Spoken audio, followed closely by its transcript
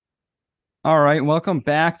All right, welcome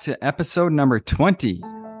back to episode number 20.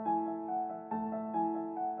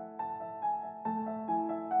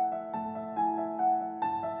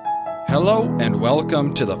 Hello and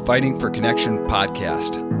welcome to the Fighting for Connection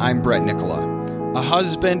podcast. I'm Brett Nikula, a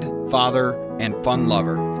husband, father, and fun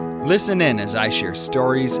lover. Listen in as I share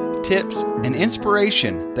stories, tips, and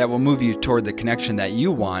inspiration that will move you toward the connection that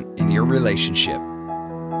you want in your relationship.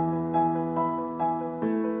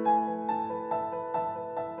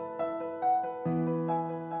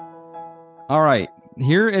 All right,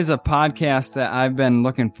 here is a podcast that I've been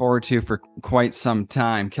looking forward to for quite some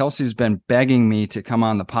time. Kelsey's been begging me to come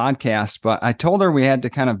on the podcast, but I told her we had to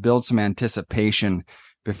kind of build some anticipation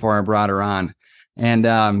before I brought her on.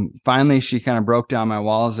 And finally, she kind of broke down my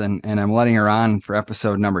walls, and I'm letting her on for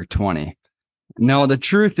episode number 20. No, the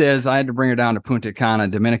truth is I had to bring her down to Punta Cana,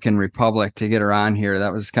 Dominican Republic, to get her on here.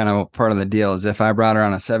 That was kind of part of the deal, is if I brought her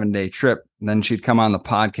on a 7-day trip, then she'd come on the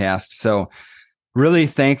podcast. So really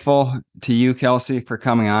thankful to you, Kelsey, for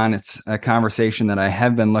coming on. It's a conversation that I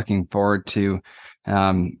have been looking forward to.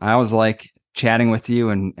 I always like chatting with you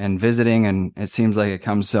and visiting, and it seems like it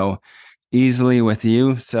comes so easily with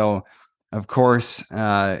you. So, of course,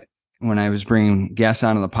 when I was bringing guests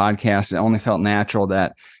onto the podcast, it only felt natural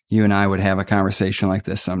that you and I would have a conversation like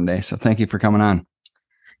this someday. So thank you for coming on.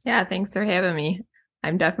 Yeah, thanks for having me.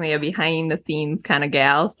 I'm definitely a behind the scenes kind of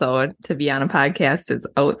gal. So to be on a podcast is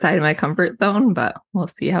outside of my comfort zone, but we'll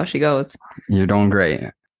see how she goes. You're doing great.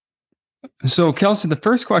 So Kelsey, the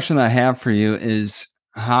first question that I have for you is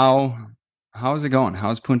how is it going?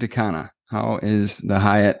 How's Punta Cana? How is the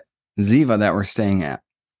Hyatt Ziva that we're staying at?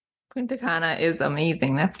 Punta Cana is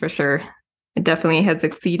amazing. That's for sure. It definitely has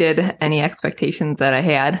exceeded any expectations that I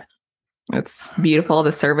had. It's beautiful.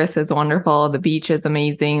 The service is wonderful. The beach is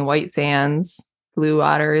amazing. White sands, blue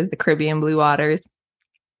waters, the Caribbean blue waters.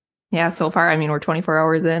 Yeah, so far, I mean, we're 24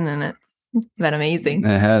 hours in and it's been amazing.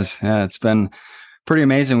 It has. Yeah, it's been pretty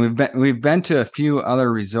amazing. We've been to a few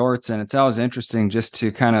other resorts, and it's always interesting just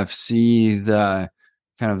to kind of see the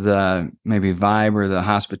maybe vibe or the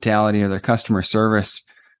hospitality or the customer service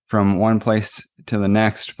from one place to the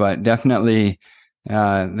next. But definitely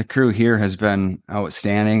the crew here has been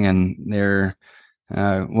outstanding, and they're,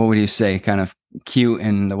 what would you say, kind of cute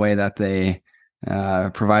in the way that they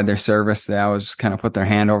provide their service. They always kind of put their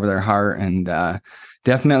hand over their heart, and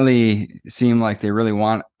definitely seem like they really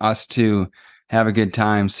want us to have a good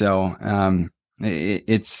time. So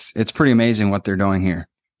it's pretty amazing what they're doing here.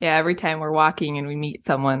 Yeah, every time we're walking and we meet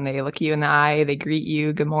someone, they look you in the eye, they greet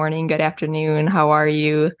you, good morning, good afternoon, how are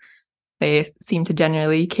you? They seem to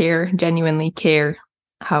genuinely care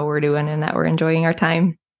how we're doing and that we're enjoying our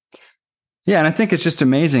time. Yeah, and I think it's just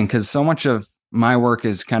amazing because so much of my work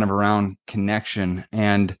is kind of around connection,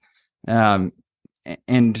 and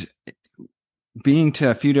being to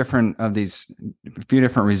a few different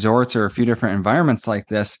resorts or a few different environments like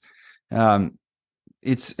this.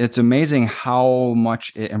 It's amazing how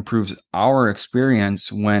much it improves our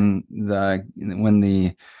experience when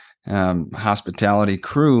the hospitality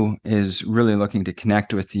crew is really looking to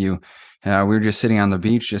connect with you. We were just sitting on the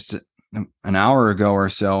beach just an hour ago or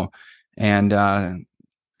so, and I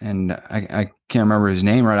can't remember his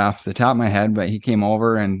name right off the top of my head, but he came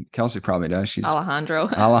over, and Kelsey probably does. She's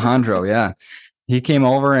Alejandro. Yeah. He came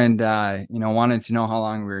over and, wanted to know how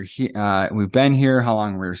long we've been here, how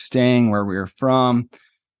long we were staying, where we were from.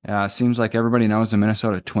 Seems like everybody knows the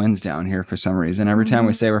Minnesota Twins down here for some reason. Every time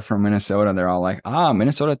we say we're from Minnesota, they're all like,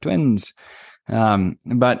 Minnesota Twins.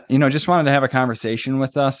 But, just wanted to have a conversation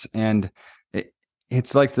with us. And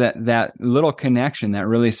it's like that little connection that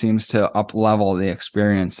really seems to up-level the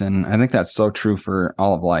experience. And I think that's so true for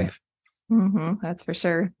all of life. Mm-hmm, that's for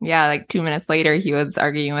sure. Yeah, like 2 minutes later, he was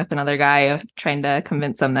arguing with another guy, trying to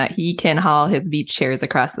convince him that he can haul his beach chairs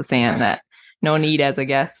across the sand, that no need as a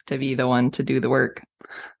guest to be the one to do the work.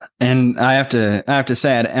 And I have to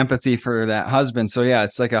say I had empathy for that husband. So yeah,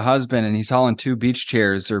 it's like a husband, and he's hauling 2 beach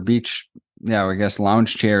chairs or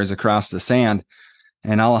lounge chairs across the sand.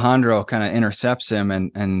 And Alejandro kind of intercepts him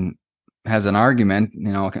and has an argument,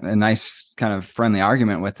 a nice kind of friendly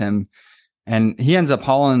argument with him. And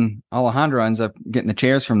Alejandro ends up getting the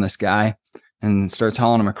chairs from this guy and starts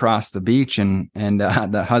hauling them across the beach. And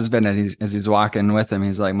the husband, as he's walking with him,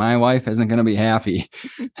 he's like, my wife isn't going to be happy.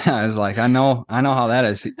 I was like, I know how that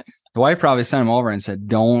is. The wife probably sent him over and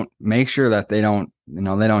said, make sure that they don't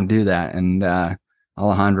do that. And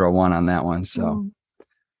Alejandro won on that one. So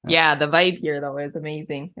yeah, the vibe here though is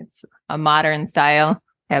amazing. It's a modern style,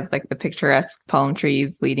 has like the picturesque palm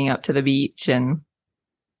trees leading up to the beach, and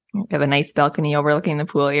we have a nice balcony overlooking the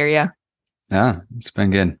pool area. Yeah, it's been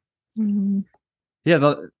good. Mm-hmm.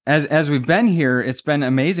 Yeah, as we've been here, it's been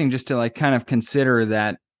amazing just to like kind of consider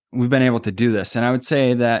that we've been able to do this. And I would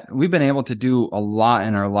say that we've been able to do a lot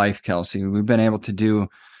in our life, Kelsey. We've been able to do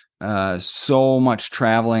so much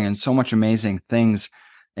traveling and so much amazing things.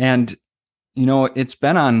 And it's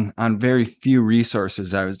been on very few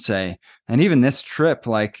resources, I would say. And even this trip,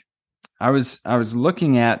 like I was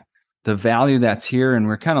looking at the value that's here, and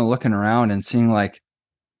we're kind of looking around and seeing like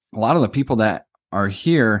a lot of the people that are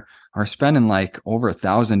here are spending like over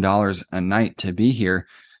 $1,000 a night to be here.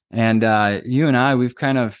 And you and I, we've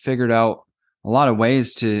kind of figured out a lot of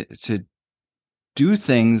ways to do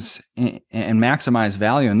things and maximize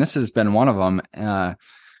value, and this has been one of them.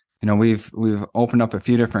 We've opened up a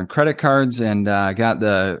few different credit cards and got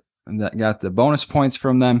the bonus points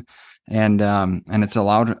from them, and it's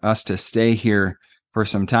allowed us to stay here for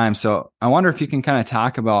some time. So I wonder if you can kind of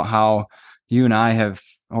talk about how you and I have,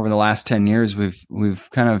 over the last 10 years, we've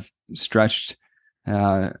kind of stretched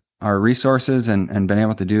our resources and been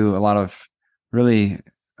able to do a lot of really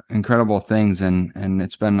incredible things, and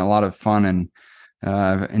it's been a lot of fun, and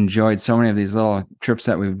I've enjoyed so many of these little trips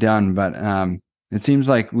that we've done, but it seems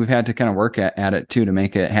like we've had to kind of work at it too to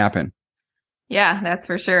make it happen. Yeah, that's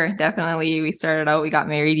for sure. Definitely. We started out, we got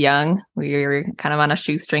married young. We were kind of on a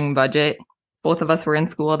shoestring budget. Both of us were in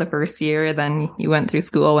school the first year. Then you went through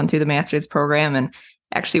school, went through the master's program. And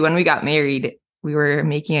actually, when we got married, we were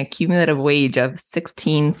making a cumulative wage of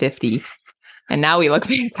 $16.50. And now we look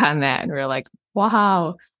back on that and we're like,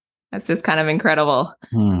 wow, that's just kind of incredible.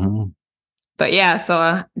 Mm-hmm. But yeah,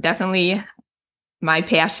 so definitely my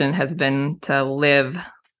passion has been to live,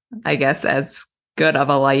 I guess, as good of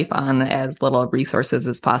a life on as little resources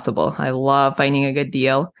as possible. I love finding a good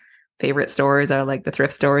deal. Favorite stores are like the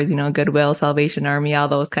thrift stores, Goodwill, Salvation Army, all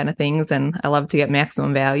those kind of things. And I love to get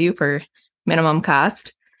maximum value for minimum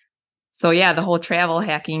cost. So yeah, the whole travel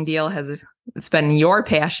hacking deal it's been your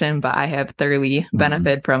passion, but I have thoroughly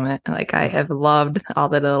benefited from it. Like I have loved all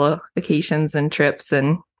the little vacations and trips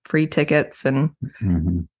and free tickets and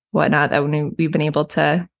whatnot that we've been able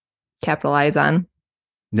to capitalize on.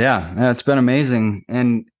 Yeah, it's been amazing.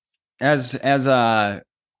 And as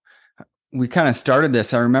we kind of started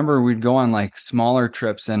this, I remember we'd go on like smaller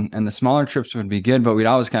trips, and the smaller trips would be good, but we'd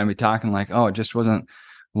always kind of be talking like, oh, it just wasn't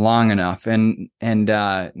long enough. And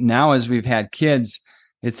now as we've had kids,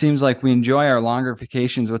 it seems like we enjoy our longer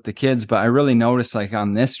vacations with the kids, but I really noticed like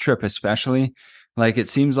on this trip especially, like it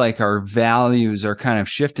seems like our values are kind of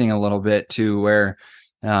shifting a little bit to where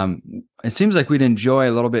it seems like we'd enjoy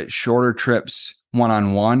a little bit shorter trips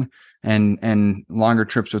one-on-one and longer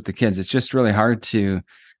trips with the kids. It's just really hard to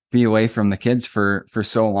be away from the kids for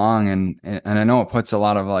so long. And I know it puts a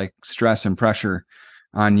lot of like stress and pressure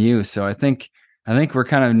on you. So I think we're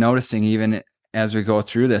kind of noticing even as we go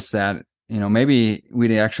through this that, maybe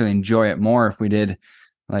we'd actually enjoy it more if we did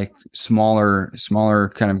like smaller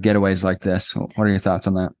kind of getaways like this. What are your thoughts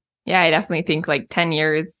on that? Yeah, I definitely think like 10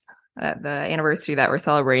 years, the anniversary that we're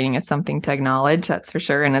celebrating is something to acknowledge. That's for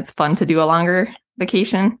sure. And it's fun to do a longer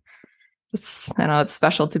vacation. I know it's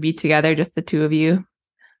special to be together, just the two of you,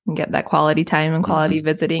 and get that quality time and quality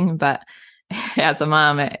visiting. But as a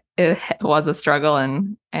mom, it was a struggle.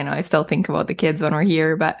 And I know I still think about the kids when we're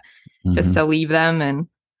here, but just to leave them, and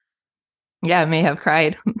yeah, I may have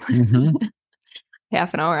cried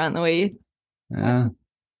half an hour on the way. Yeah,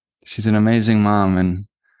 she's an amazing mom, and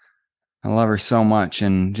I love her so much,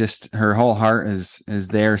 and just her whole heart is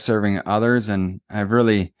there serving others. And I've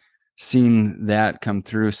really seen that come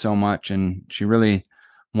through so much. And she really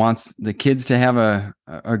wants the kids to have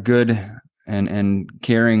a good and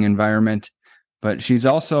caring environment, but she's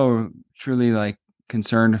also truly like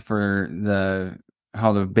concerned for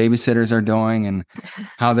how the babysitters are doing and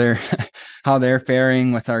how they're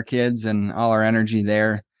faring with our kids and all our energy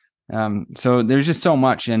there. So there's just so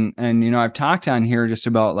much. And I've talked on here just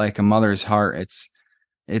about like a mother's heart.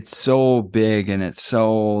 It's so big, and it's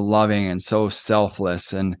so loving and so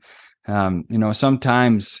selfless. And,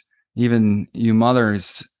 sometimes even you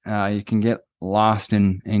mothers, you can get lost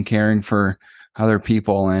in caring for other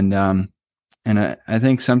people. And I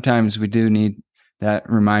think sometimes we do need that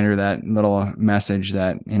reminder, that little message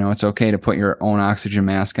that, it's okay to put your own oxygen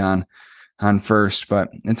mask on first, but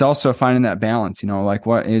it's also finding that balance, like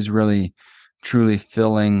what is really truly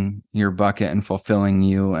filling your bucket and fulfilling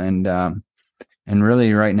you. And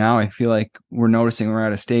really right now, I feel like we're noticing we're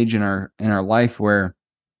at a stage in our life where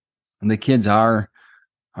the kids are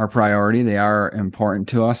our priority. They are important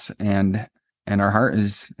to us, and our heart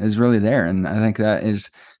is really there. And I think that is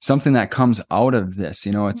something that comes out of this.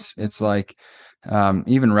 It's like,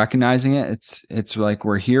 even recognizing it, it's like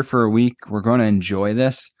we're here for a week. We're going to enjoy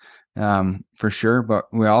this, for sure. But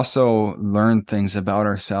we also learn things about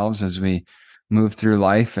ourselves as we move through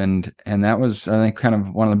life. And that was, I think, kind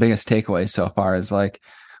of one of the biggest takeaways so far is like,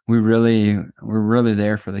 we're really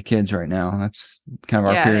there for the kids right now. That's kind of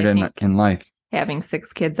our Yeah, and period I think in life. having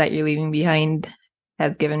 6 kids that you're leaving behind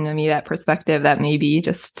has given me that perspective that maybe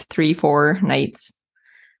just 3-4 nights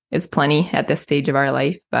is plenty at this stage of our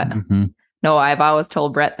life. But no, I've always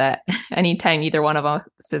told Brett that anytime either one of us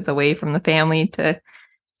is away from the family, to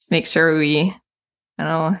just make sure we, I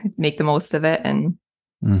don't know, make the most of it and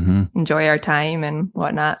enjoy our time and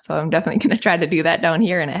whatnot. So I'm definitely going to try to do that down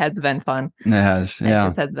here, and it has been fun. It has, yeah.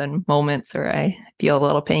 It has been moments where I feel a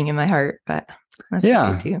little pain in my heart, but that's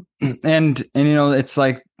yeah, okay too. And it's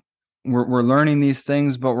like we're learning these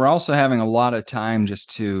things, but we're also having a lot of time just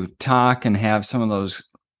to talk and have some of those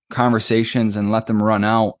conversations and let them run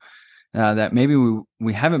out that maybe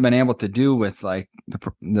we haven't been able to do with like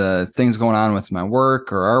the things going on with my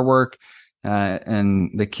work or our work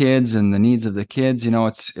and the kids and the needs of the kids.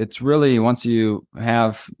 It's really, once you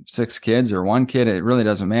have 6 kids or 1 kid, it really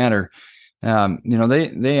doesn't matter.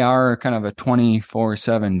 They are kind of a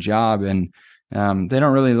 24/7 job, and they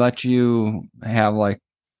don't really let you have like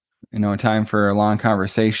time for a long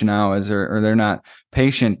conversation hours, or they're not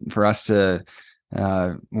patient for us to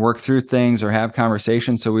work through things or have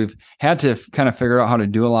conversations. So we've had to kind of figure out how to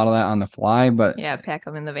do a lot of that on the fly, but yeah, pack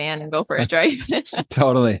them in the van and go for a drive.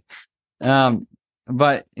 Totally.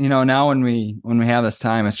 But now when we have this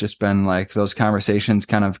time, it's just been like those conversations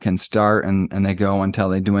kind of can start and they go until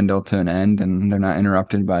they dwindle to an end, and they're not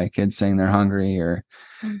interrupted by kids saying they're hungry or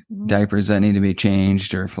diapers that need to be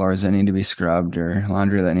changed or floors that need to be scrubbed or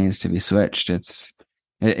laundry that needs to be switched. It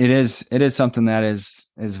is something that is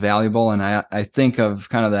valuable. And I think of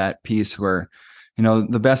kind of that piece where,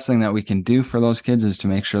 the best thing that we can do for those kids is to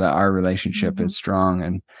make sure that our relationship is strong.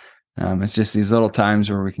 And it's just these little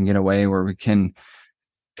times where we can get away, where we can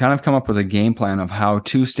kind of come up with a game plan of how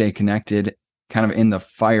to stay connected kind of in the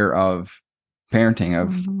fire of parenting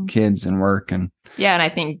of kids and work. And yeah, and I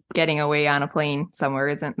think getting away on a plane somewhere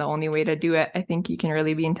isn't the only way to do it. I think you can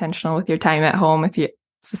really be intentional with your time at home if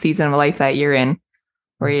it's the season of life that you're in,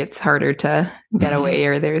 where it's harder to get away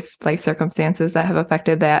or there's life circumstances that have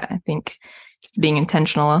affected that. I think just being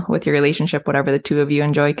intentional with your relationship, whatever the two of you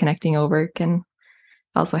enjoy connecting over, can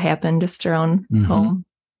also happen just around home.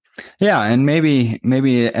 Yeah. And maybe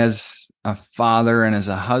as a father and as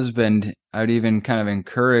a husband, I would even kind of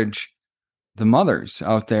encourage the mothers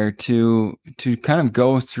out there to kind of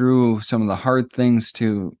go through some of the hard things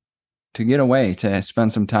to get away, to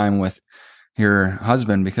spend some time with your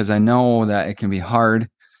husband, because I know that it can be hard.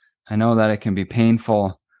 I know that it can be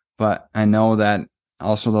painful, but I know that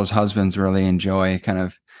also those husbands really enjoy kind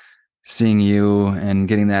of seeing you and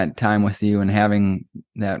getting that time with you and having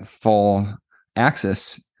that full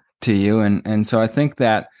access to you. And so I think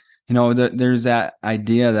that, there's that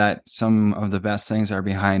idea that some of the best things are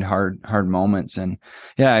behind hard moments. And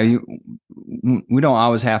yeah, we don't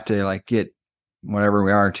always have to like get whatever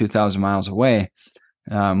we are 2,000 miles away.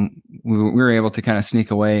 We were able to kind of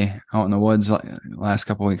sneak away out in the woods last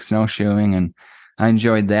couple of weeks snowshoeing, and I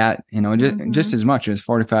enjoyed that, just as much. It was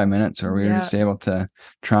 45 minutes where we were just able to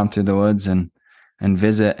tromp through the woods and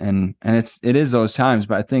visit. And it is those times,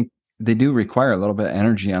 but I think they do require a little bit of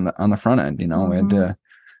energy on the front end. We had to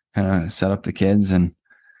kind of set up the kids and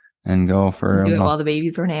go for do it while the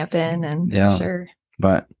babies were napping, and for sure.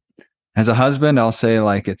 But as a husband, I'll say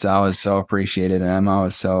like it's always so appreciated, and I'm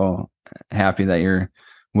always so happy that you're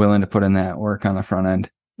willing to put in that work on the front end.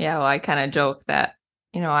 Yeah, well, I kind of joke that,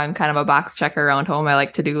 I'm kind of a box checker around home. I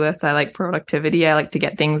like to-do lists. I like productivity. I like to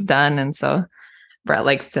get things done. And so Brett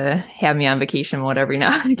likes to have me on vacation mode every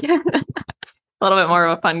now and again. A little bit more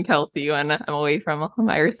of a fun Kelsey when I'm away from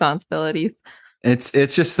my responsibilities. It's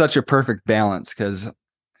just such a perfect balance, because,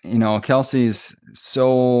 Kelsey's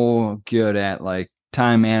so good at like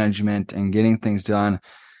time management and getting things done.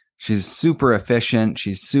 She's super efficient.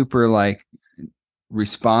 She's super like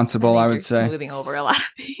responsible, I would say. Smoothing over a lot of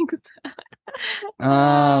things.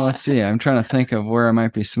 Let's see. I'm trying to think of where I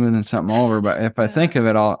might be smoothing something over, but if I think of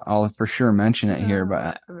it, I'll for sure mention it here.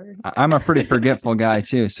 But I'm a pretty forgetful guy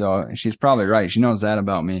too, so she's probably right. She knows that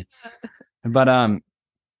about me. But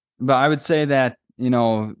I would say that,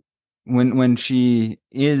 when she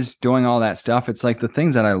is doing all that stuff, it's like the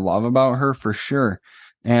things that I love about her for sure.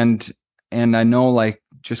 And I know, like,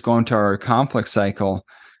 just going to our conflict cycle,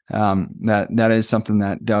 that is something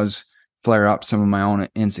that does flare up some of my own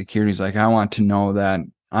insecurities. Like, I want to know that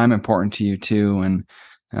I'm important to you too. And,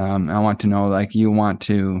 I want to know, like, you want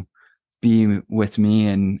to be with me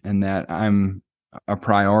and that I'm a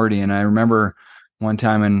priority. And I remember one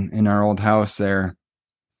time in our old house there,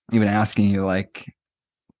 even asking you like,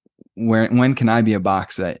 when can I be a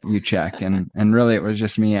box that you check? And really it was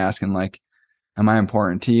just me asking like, am I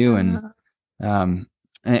important to you? And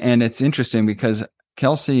it's interesting because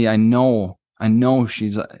Kelsey, I know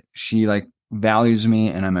she like values me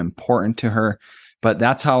and I'm important to her, but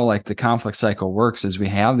that's how like the conflict cycle works is we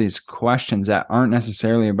have these questions that aren't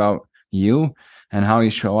necessarily about you and how you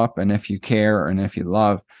show up and if you care and if you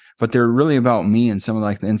love, but they're really about me and some of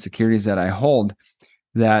like the insecurities that I hold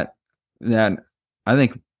that I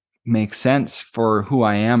think make sense for who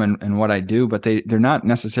I am and what I do, but they're not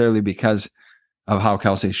necessarily because of how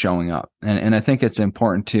Kelsey's showing up. And I think it's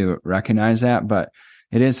important to recognize that, but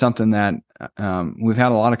it is something that we've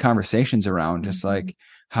had a lot of conversations around, just like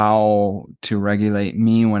how to regulate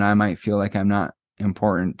me when I might feel like I'm not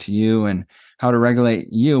important to you, and how to regulate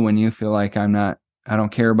you when you feel like I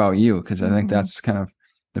don't care about you. Cause I think that's kind of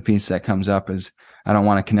the piece that comes up is I don't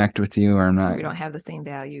want to connect with you, or I'm not. We don't have the same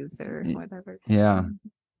values or whatever. Yeah.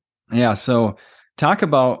 Yeah. So talk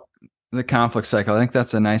about the conflict cycle. I think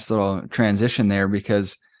that's a nice little transition there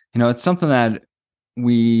because, it's something that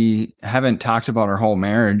we haven't talked about our whole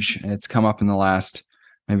marriage. It's come up in the last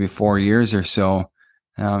maybe 4 years or so.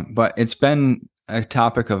 But it's been a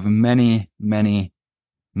topic of many, many,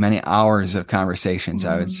 many hours of conversations,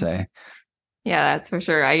 I would say. Yeah, that's for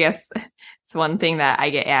sure. I guess it's one thing that I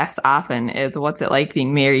get asked often is what's it like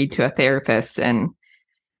being married to a therapist? And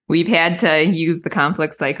we've had to use the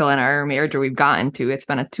conflict cycle in our marriage, or we've gotten to. It's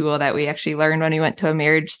been a tool that we actually learned when we went to a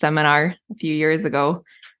marriage seminar a few years ago.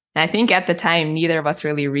 And I think at the time, neither of us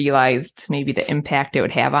really realized maybe the impact it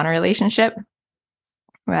would have on our relationship.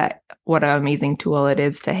 What an amazing tool it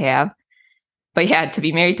is to have. But yeah, to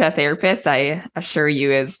be married to a therapist, I assure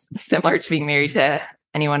you, is similar to being married to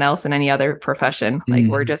anyone else in any other profession. Like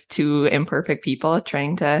we're just two imperfect people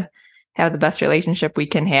trying to have the best relationship we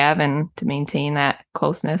can have and to maintain that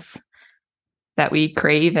closeness that we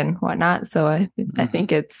crave and whatnot. So I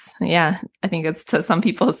think it's to some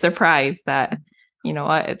people's surprise that,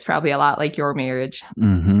 it's probably a lot like your marriage.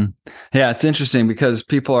 Yeah, it's interesting because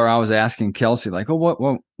people are always asking Kelsey, like,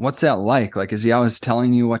 oh, what's that like? Like, is he always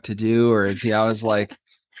telling you what to do, or is he always like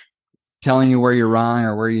telling you where you're wrong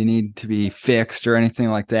or where you need to be fixed or anything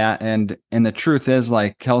like that? And the truth is,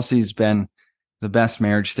 like, Kelsey's been the best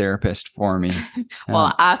marriage therapist for me.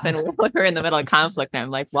 Well, often when we're in the middle of conflict,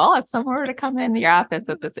 I'm like, well, if someone were to come in your office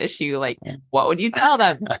with this issue, like, what would you tell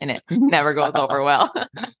them? And it never goes over well.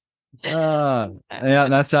 Yeah,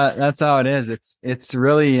 that's how it is. It's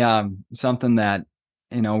really something that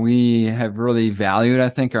we have really valued, I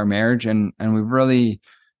think, our marriage, and we've really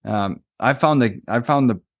I found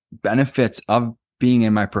the benefits of being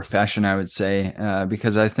in my profession, I would say,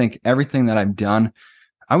 because I think everything that I've done,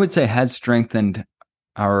 I would say, has strengthened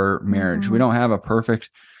our marriage. We don't have a perfect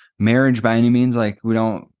marriage by any means. Like, we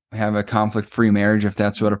don't have a conflict-free marriage, if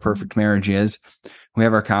that's what a perfect marriage is. We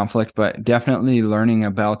have our conflict, but definitely learning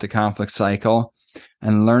about the conflict cycle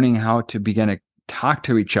and learning how to begin to talk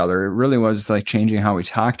to each other. It really was like changing how we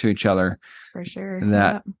talk to each other. For sure.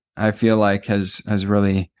 That I feel like has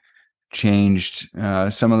really changed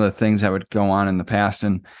some of the things that would go on in the past.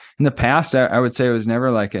 And in the past, I would say it was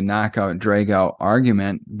never like a knockout, drag out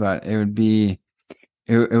argument, but it would be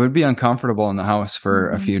uncomfortable in the house for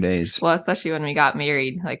a few days. Well, especially when we got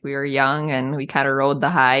married, like we were young and we kind of rode the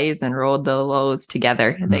highs and rode the lows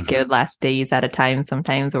together. That could last days at a time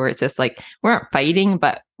sometimes, where it's just like we weren't fighting,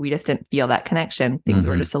 but we just didn't feel that connection. Things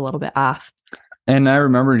were just a little bit off. And I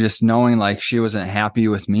remember just knowing like she wasn't happy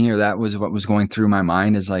with me, or that was what was going through my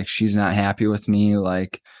mind, is like, she's not happy with me.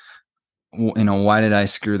 Like, why did I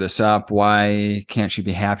screw this up? Why can't she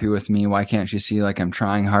be happy with me? Why can't she see like I'm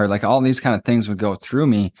trying hard? Like, all these kind of things would go through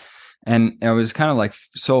me. And I was kind of like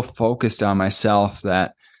so focused on myself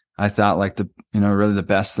that I thought like really the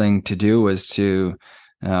best thing to do was to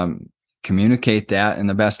communicate that in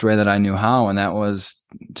the best way that I knew how. And that was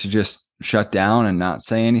to just shut down and not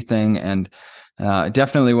say anything. And it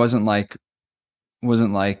definitely wasn't like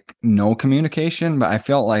no communication, but I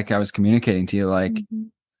felt like I was communicating to you, like,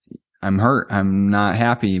 I'm hurt, I'm not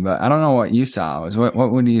happy. But I don't know what you saw.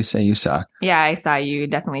 What would you say you saw? Yeah, I saw you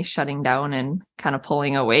definitely shutting down and kind of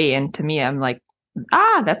pulling away. And to me, I'm like,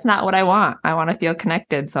 that's not what I want. I want to feel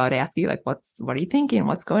connected. So I'd ask you, like, what are you thinking?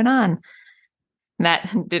 What's going on? And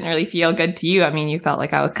that didn't really feel good to you. I mean, you felt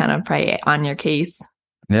like I was kind of probably on your case.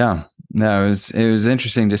 Yeah. No, it was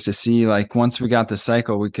interesting just to see, like, once we got the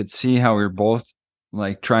cycle, we could see how we were both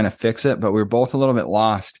like trying to fix it, but we were both a little bit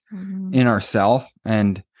lost in ourselves.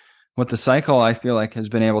 And what the cycle, I feel like, has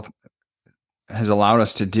allowed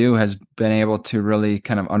us to do, has been able to really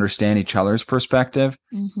kind of understand each other's perspective.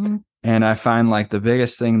 And I find like the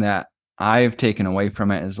biggest thing that I've taken away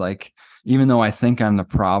from it is like, even though I think I'm the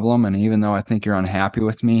problem and even though I think you're unhappy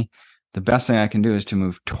with me, the best thing I can do is to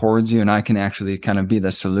move towards you, and I can actually kind of be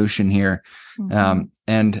the solution here.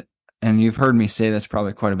 And you've heard me say this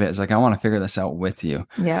probably quite a bit. It's like, I want to figure this out with you.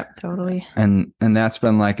 Yeah, totally. And that's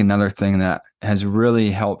been like another thing that has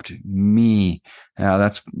really helped me.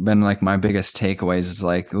 That's been like my biggest takeaways is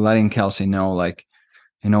like letting Kelsey know, like,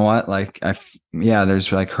 you know what, like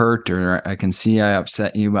there's like hurt, or I can see I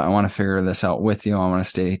upset you, but I want to figure this out with you. I want to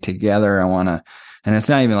stay together. And it's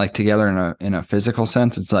not even like together in a physical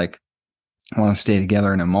sense. It's like, I want to stay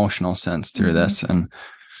together in an emotional sense through this. And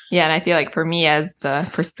yeah, and I feel like for me as the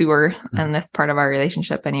pursuer in this part of our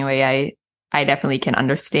relationship anyway, I definitely can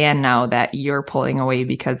understand now that you're pulling away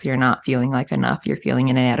because you're not feeling like enough. You're feeling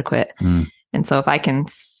inadequate. And so if I can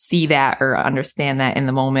see that or understand that in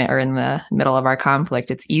the moment or in the middle of our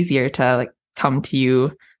conflict, it's easier to like come to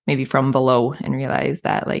you maybe from below and realize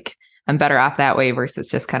that like I'm better off that way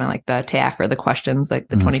versus just kind of like the attack or the questions, like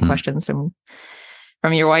the 20 questions from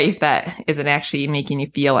your wife that isn't actually making you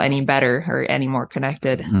feel any better or any more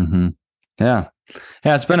connected. Yeah.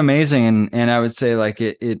 It's been amazing. And I would say like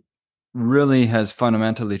it really has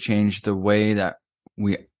fundamentally changed the way that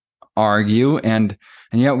we argue. And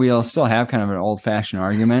yet we'll still have kind of an old fashioned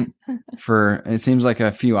argument for, it seems like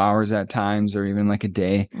a few hours at times, or even like a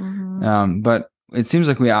day. But it seems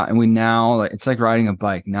like we now, like, it's like riding a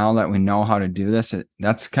bike. Now that we know how to do this,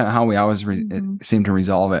 that's kind of how we always seem to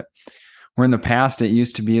resolve it. Where in the past, it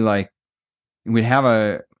used to be like we'd have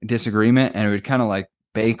a disagreement and it would kind of like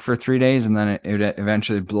bake for 3 days and then it would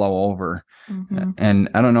eventually blow over. And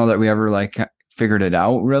I don't know that we ever like figured it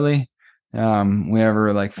out really. We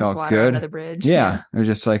ever like felt good. Under the bridge. Yeah. It was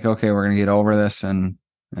just like, okay, we're going to get over this and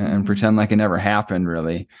pretend like it never happened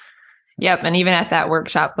really. Yep. And even at that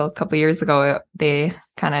workshop those couple of years ago, they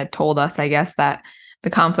kind of told us, I guess, that the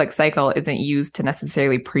conflict cycle isn't used to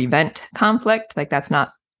necessarily prevent conflict. Like that's not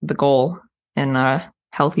the goal in a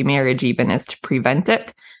healthy marriage even, is to prevent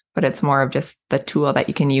it, but it's more of just the tool that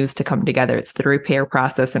you can use to come together. It's the repair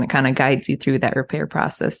process, and it kind of guides you through that repair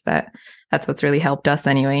process. That's what's really helped us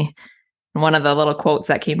anyway. And one of the little quotes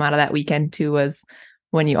that came out of that weekend too was,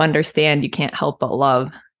 when you understand, you can't help but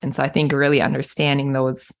love. And so I think really understanding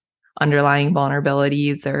those underlying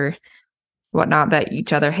vulnerabilities or whatnot that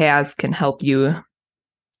each other has can help you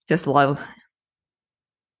just love.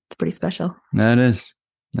 It's pretty special. That is.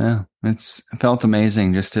 Yeah, it felt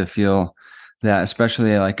amazing just to feel that,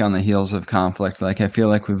 especially like on the heels of conflict. Like I feel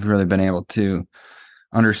like we've really been able to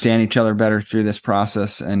understand each other better through this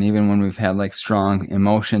process. And even when we've had like strong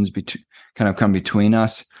emotions kind of come between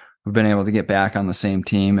us, we've been able to get back on the same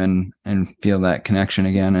team and feel that connection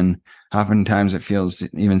again. And oftentimes it feels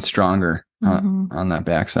even stronger on that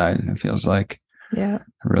backside. It feels like a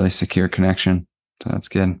really secure connection. So that's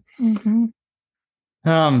good.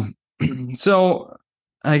 So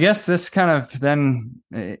I guess this kind of then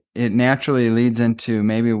it naturally leads into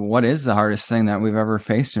maybe what is the hardest thing that we've ever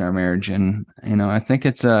faced in our marriage. And, you know, I think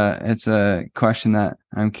it's a question that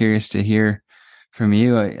I'm curious to hear from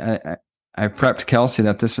you. I prepped Kelsey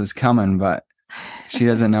that this was coming, but she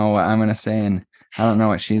doesn't know what I'm going to say, and I don't know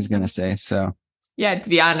what she's going to say. So yeah, to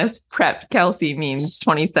be honest, prep Kelsey means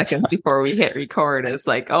 20 seconds before we hit record. It's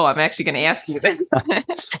like, oh, I'm actually going to ask you this.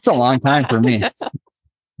 It's a long time for me.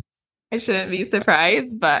 I shouldn't be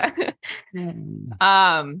surprised, but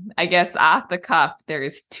I guess off the cuff,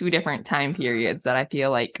 there's 2 different time periods that I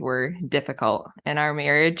feel like were difficult in our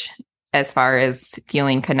marriage as far as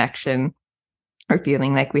feeling connection or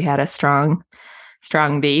feeling like we had a strong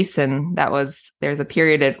base. And there's a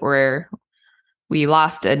period where we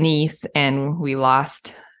lost a niece and we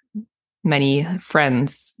lost many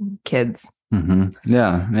friends' kids.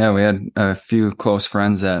 Yeah. We had a few close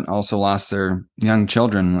friends that also lost their young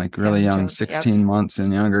children, like really young, 16 months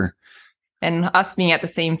and younger. And us being at the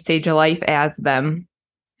same stage of life as them,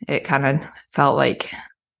 it kind of felt like,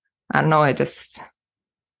 I don't know,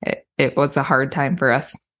 it was a hard time for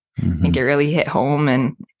us. I think it really hit home,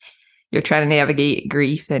 and you're trying to navigate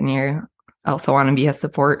grief, and you also want to be a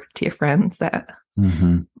support to your friends that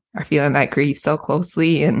are feeling that grief so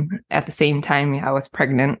closely. And at the same time, I was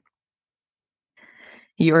pregnant.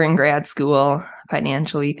 You were in grad school.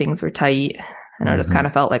 Financially, things were tight. And I just kind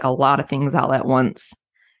of felt like a lot of things all at once.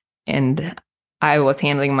 And I was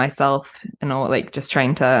handling myself, like just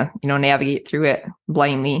trying to, navigate through it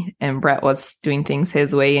blindly. And Brett was doing things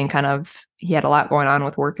his way, and he had a lot going on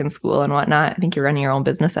with work and school and whatnot. I think you're running your own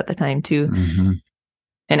business at the time too.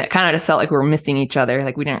 And it kind of just felt like we were missing each other.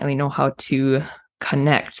 Like we didn't really know how to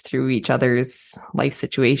connect through each other's life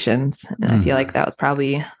situations. And I feel like that was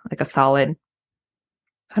probably like a solid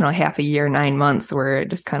I don't know, half a year, 9 months, where it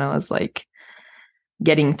just kind of was like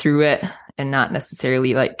getting through it and not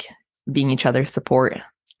necessarily like being each other's support.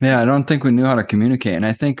 Yeah, I don't think we knew how to communicate. And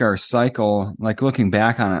I think our cycle, like looking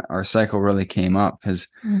back on it, our cycle really came up because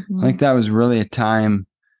I think that was really a time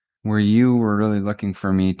where you were really looking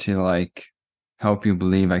for me to like help you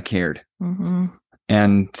believe I cared.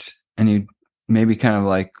 And you maybe kind of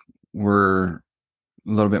like were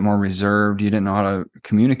a little bit more reserved. You didn't know how to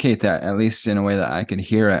communicate that, at least in a way that I could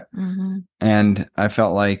hear it. And I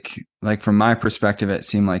felt like from my perspective, it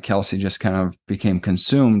seemed like Kelsey just kind of became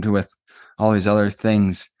consumed with all these other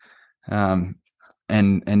things. And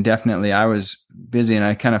definitely I was busy, and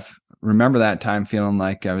I kind of remember that time feeling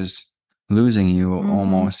like I was losing you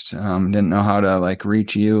almost. Didn't know how to like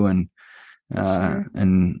reach you, and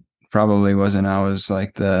probably wasn't always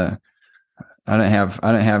like I didn't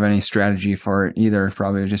have any strategy for it either.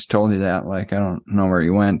 Probably just told you that, like, I don't know where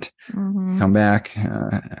you went. Come back,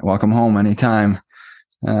 welcome home anytime.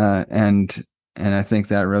 And I think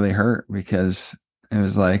that really hurt, because it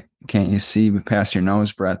was like, can't you see past your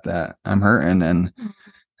nose breath that I'm hurting?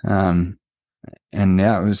 And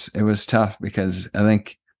yeah, it was tough, because I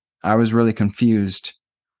think I was really confused.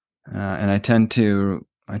 And I tend to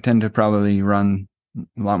probably run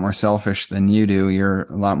a lot more selfish than you do. You're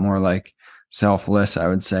a lot more like selfless, I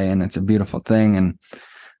would say. And it's a beautiful thing. And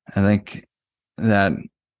I think that,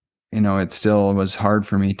 it still was hard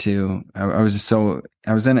for me to, I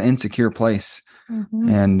was in an insecure place.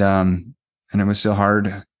 And it was so hard,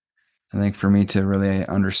 I think, for me to really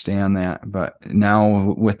understand that. But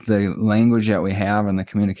now with the language that we have and the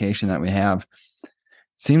communication that we have, it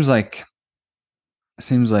seems like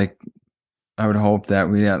I would hope that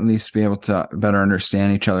we'd at least be able to better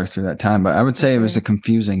understand each other through that time. But I would say it was a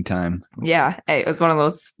confusing time. Yeah. It was one of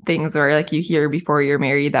those things where, like, you hear before you're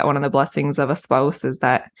married that one of the blessings of a spouse is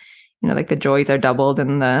that, like, the joys are doubled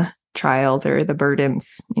and the trials or the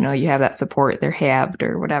burdens, you have that support, they're halved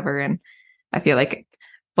or whatever. And I feel like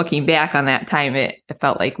looking back on that time, it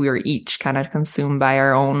felt like we were each kind of consumed by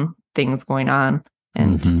our own things going on.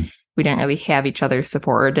 And we didn't really have each other's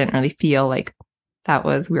support, or didn't really feel like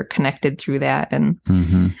we were connected through that. And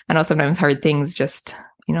I know sometimes hard things just,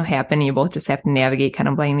 happen. You both just have to navigate kind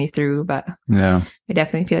of blindly through. But yeah, I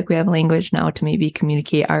definitely feel like we have language now to maybe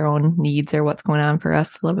communicate our own needs or what's going on for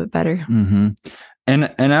us a little bit better. And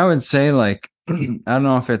I would say, like, I don't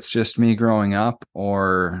know if it's just me growing up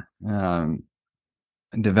or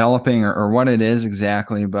developing or what it is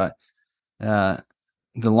exactly, but the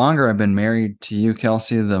longer I've been married to you,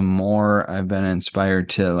 Kelsey, the more I've been inspired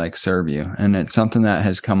to like serve you. And it's something that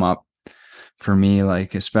has come up for me,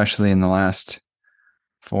 like, especially in the last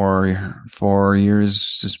 4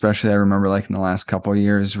 years, especially. I remember, like, in the last couple of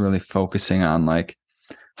years, really focusing on like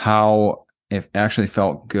how it actually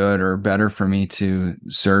felt good or better for me to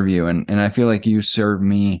serve you. And I feel like you serve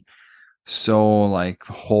me so like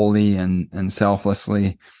wholly and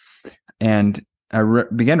selflessly. And I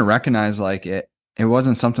began to recognize like it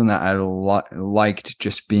wasn't something that I liked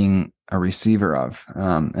just being a receiver of.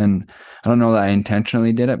 And I don't know that I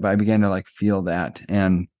intentionally did it, but I began to like feel that.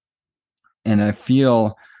 And I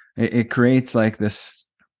feel it creates like this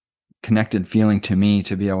connected feeling to me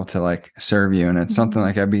to be able to like serve you. And it's something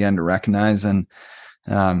like I began to recognize. And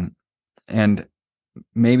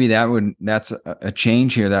maybe that's a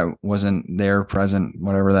change here that wasn't there present,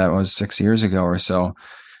 whatever that was 6 years ago or so.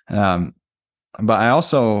 But I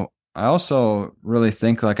also really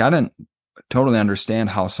think like I didn't totally understand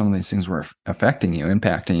how some of these things were affecting you,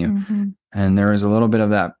 impacting you. And there was a little bit of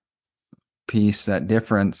that piece, that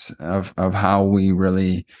difference of how we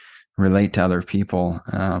really relate to other people.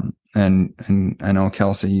 And I know,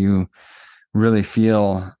 Kelsey, you really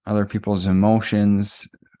feel other people's emotions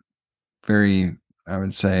very, I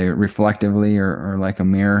would say, reflectively or like a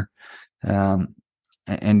mirror.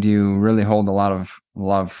 And you really hold a lot of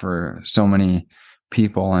love for so many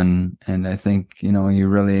people. And I think, you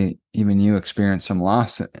really, even you experienced some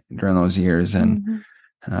loss during those years. And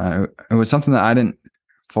it was something that I didn't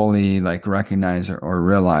fully like recognize or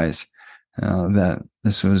realize that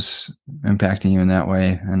this was impacting you in that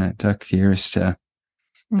way. And it took years to,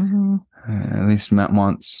 at least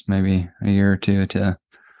months, maybe a year or two, to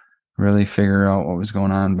really figure out what was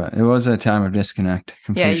going on. But it was a time of disconnect,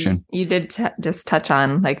 confusion. Yeah, you did just touch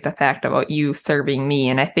on like the fact about you serving me.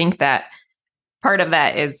 And I think that part of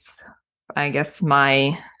that is, I guess,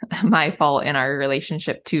 my fault in our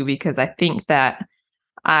relationship too, because I think that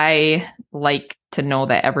I like to know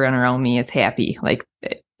that everyone around me is happy. Like,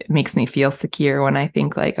 it makes me feel secure when I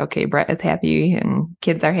think like, okay, Brett is happy and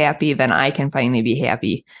kids are happy, then I can finally be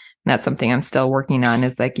happy. And that's something I'm still working on,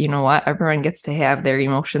 is like, you know what? Everyone gets to have their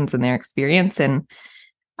emotions and their experience. And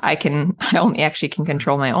I only actually can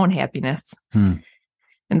control my own happiness. Hmm.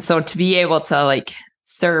 And so to be able to like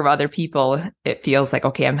serve other people, it feels like,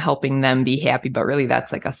 okay, I'm helping them be happy, but really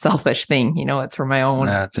that's like a selfish thing. It's for my own.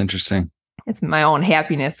 That's interesting. It's my own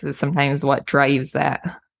happiness is sometimes what drives that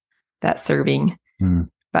serving. Hmm.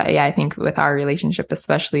 But yeah, I think with our relationship,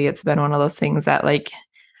 especially, it's been one of those things that like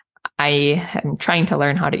I am trying to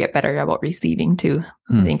learn how to get better about receiving too.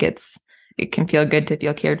 I think it can feel good to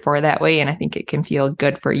feel cared for that way. And I think it can feel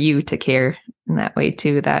good for you to care in that way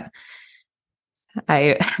too, that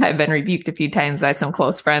I've been rebuked a few times by some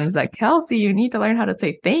close friends like, Kelsey, you need to learn how to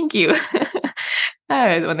say thank you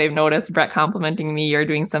when they've noticed Brett complimenting me or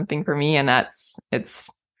doing something for me. And I've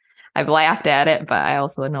laughed at it, but I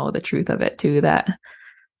also know the truth of it too, that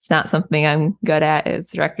it's not something I'm good at,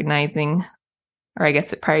 is recognizing, or I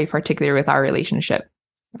guess it probably particularly with our relationship.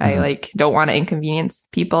 I like don't want to inconvenience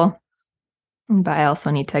people, but I also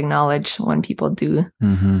need to acknowledge when people do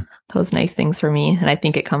those nice things for me. And I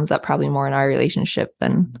think it comes up probably more in our relationship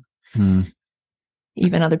than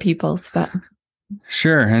even other people's, but.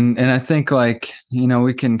 Sure. And I think like,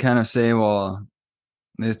 we can kind of say, well,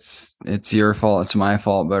 it's your fault, it's my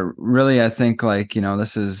fault. But really, I think like,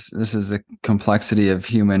 this is the complexity of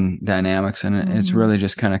human dynamics. And it's really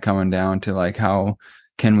just kind of coming down to like, how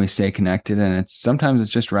can we stay connected? And sometimes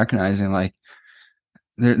it's just recognizing like,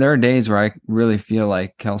 there are days where I really feel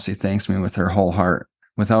like Kelsey thanks me with her whole heart,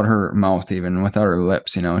 without her mouth, even without her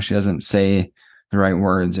lips. She doesn't say the right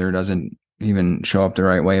words or doesn't even show up the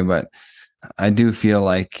right way. But I do feel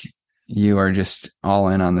like you are just all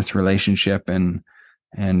in on this relationship. And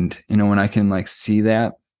when I can like see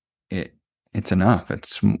that, it's enough.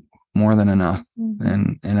 It's more than enough.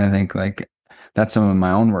 And I think like that's some of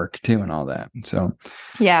my own work too and all that. So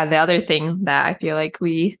yeah, the other thing that I feel like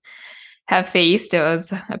we have faced, it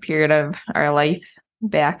was a period of our life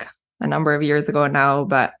back a number of years ago now,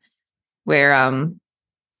 but where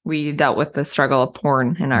we dealt with the struggle of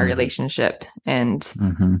porn in our relationship. And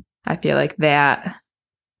I feel like that,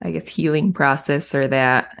 I guess, healing process or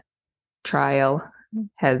that trial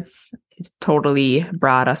has totally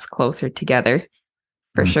brought us closer together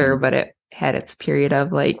for sure. But it had its period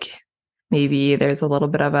of like, maybe there's a little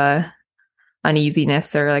bit of a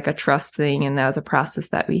uneasiness or like a trust thing. And that was a process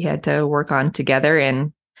that we had to work on together.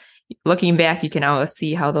 And looking back, you can always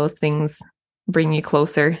see how those things bring you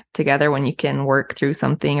closer together when you can work through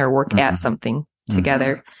something or work at something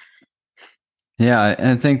together. Yeah,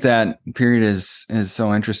 I think that period is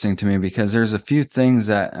so interesting to me because there's a few things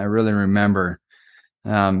that I really remember.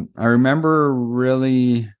 I remember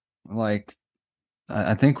really like,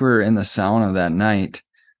 I think we were in the sauna that night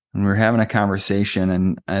and we were having a conversation,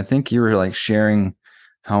 and I think you were like sharing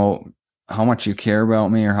how much you care about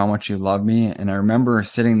me or how much you love me. And I remember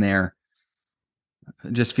sitting there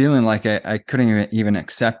just feeling like I couldn't even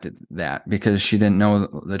accept that because she didn't know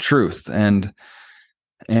the truth. And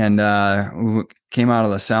we came out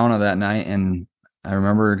of the sauna that night, and I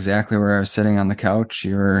remember exactly where I was sitting on the couch.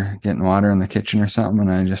 You were getting water in the kitchen or something,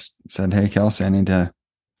 and I just said, "Hey, Kelsey, I need to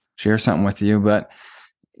share something with you." But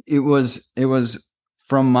it was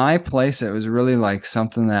from my place. It was really like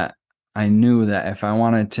something that I knew that if I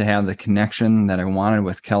wanted to have the connection that I wanted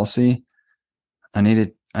with Kelsey, I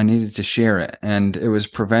needed to share it, and it was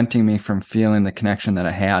preventing me from feeling the connection that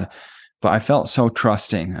I had. But I felt so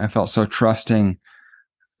trusting.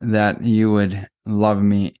 That you would love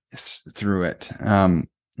me through it.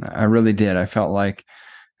 I really did. I felt like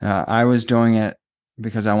I was doing it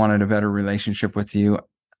because I wanted a better relationship with you.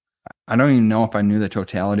 I don't even know if I knew the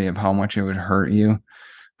totality of how much it would hurt you,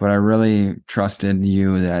 but I really trusted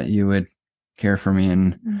you that you would care for me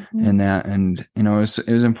and that. And, it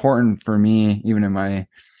was important for me, even in my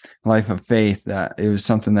life of faith, that it was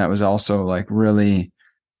something that was also like really,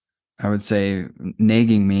 I would say,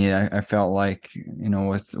 nagging me. I felt like,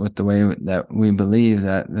 with the way that we believe,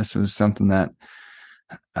 that this was something that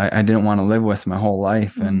I didn't want to live with my whole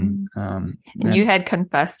life. And you had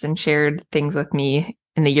confessed and shared things with me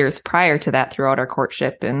in the years prior to that throughout our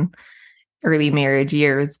courtship and early marriage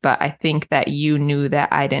years. But I think that you knew that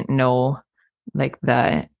I didn't know like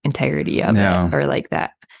the entirety of it, or like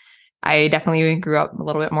that. I definitely grew up a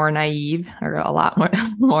little bit more naive, or a lot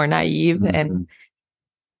more naive, and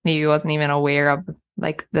maybe wasn't even aware of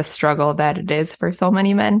like the struggle that it is for so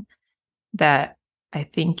many men. That I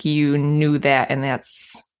think you knew that, and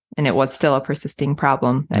it was still a persisting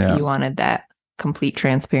problem that you wanted that complete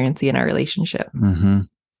transparency in our relationship.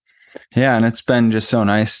 Yeah. And it's been just so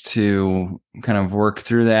nice to kind of work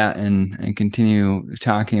through that and continue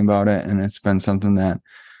talking about it. And it's been something that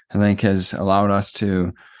I think has allowed us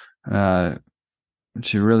to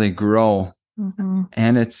really grow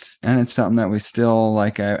And it's something that we still,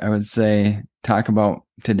 like, I would say, talk about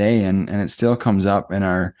today, and it still comes up in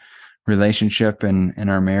our relationship and in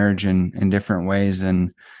our marriage in different ways.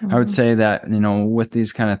 And I would say that, with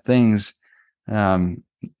these kind of things, there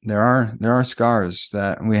are scars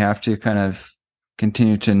that we have to kind of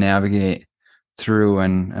continue to navigate through.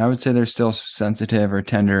 And I would say there's still sensitive or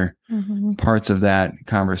tender parts of that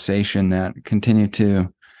conversation that continue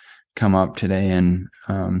to come up today. And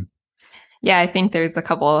yeah, I think there's a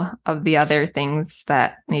couple of the other things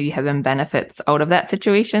that maybe have been benefits out of that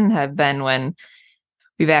situation have been when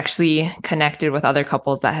we've actually connected with other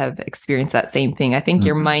couples that have experienced that same thing. I think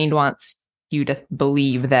your mind wants you to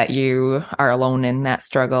believe that you are alone in that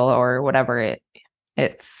struggle or whatever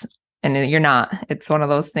it's, and you're not. It's one of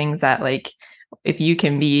those things that, like, if you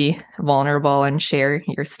can be vulnerable and share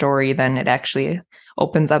your story, then it actually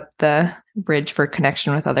opens up the bridge for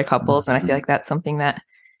connection with other couples. And I feel like that's something that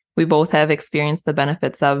we both have experienced the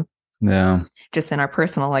benefits of. Yeah. Just in our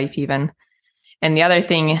personal life, even. And the other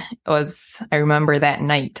thing was, I remember that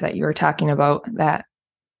night that you were talking about, that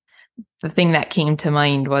the thing that came to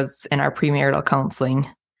mind was in our premarital counseling.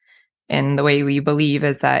 And the way we believe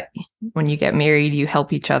is that when you get married, you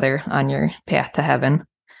help each other on your path to heaven.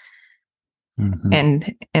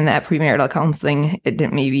 And in that premarital counseling, it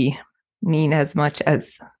didn't maybe mean as much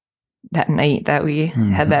as that night that we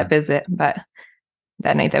had that visit, but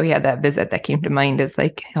that night that we had that visit, that came to mind is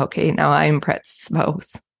like, okay, now I'm Brett's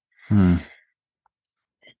spouse. And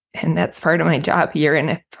that's part of my job here.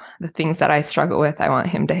 And if the things that I struggle with, I want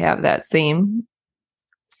him to have that same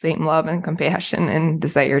love and compassion and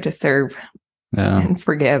desire to serve and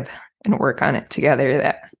forgive and work on it together.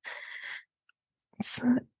 That it's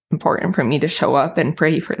important for me to show up and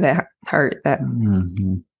pray for that heart that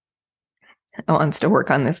wants to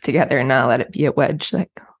work on this together and not let it be a wedge that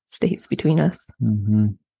stays between us.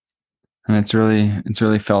 And it's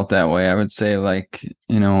really felt that way. I would say, like,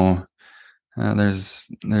 there's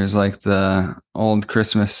like the old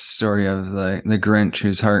Christmas story of the Grinch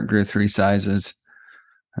whose heart grew 3 sizes.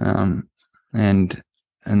 And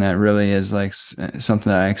that really is like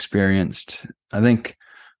something that I experienced, I think,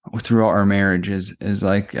 throughout our marriage is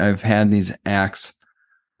like, I've had these acts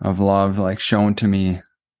of love, like, shown to me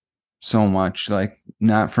so much, like,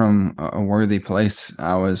 not from a worthy place,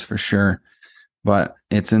 I was, for sure, but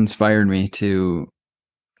it's inspired me to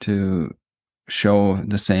show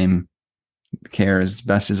the same care as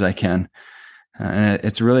best as I can. And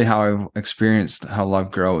it's really how I've experienced how love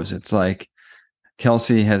grows. It's like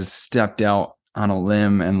Kelsey has stepped out on a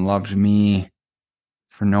limb and loved me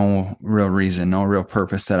for no real reason, no real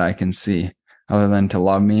purpose that I can see other than to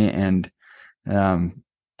love me. And it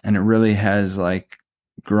really has, like,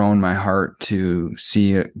 grown my heart to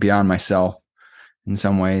see it beyond myself in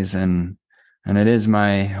some ways. And it is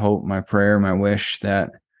my hope, my prayer, my wish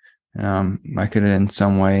that I could in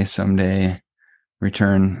some way someday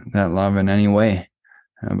return that love in any way.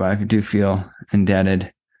 But I do feel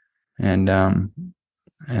indebted, and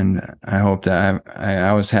I hope that I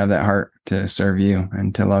always have that heart to serve you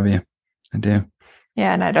and to love you. I do.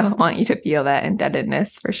 Yeah, and I don't want you to feel that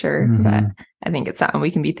indebtedness, for sure. But I think it's something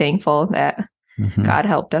we can be thankful that God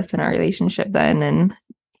helped us in our relationship then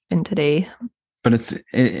and today. But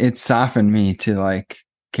it softened me to, like,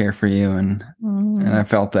 care for you, and I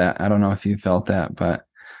felt that. I don't know if you felt that, but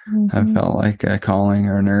I felt like a calling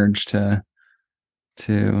or an urge to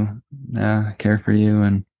care for you.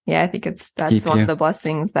 And yeah, I think that's one of the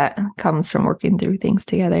blessings that comes from working through things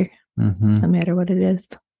together, no matter what it is.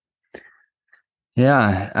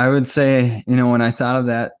 Yeah, I would say, when I thought of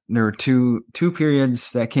that, there were two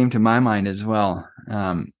periods that came to my mind as well.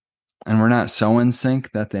 And we're not so in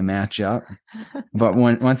sync that they match up. But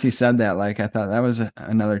once you said that, like, I thought that was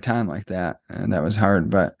another time like that, and that was hard.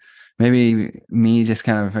 But maybe me just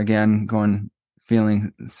kind of, again,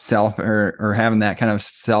 feeling self or having that kind of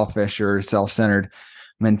selfish or self-centered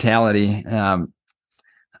mentality.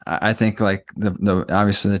 I think, like, the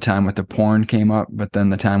obviously the time with the porn came up, but then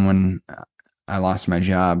the time when I lost my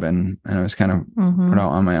job and I was kind of put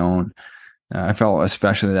out on my own. I felt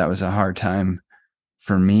especially that was a hard time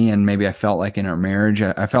for me. And maybe I felt like in our marriage,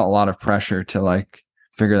 I felt a lot of pressure to, like,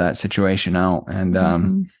 figure that situation out.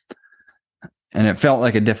 And it felt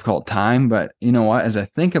like a difficult time, but you know what, as I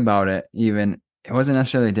think about it, even it wasn't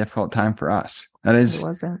necessarily a difficult time for us. It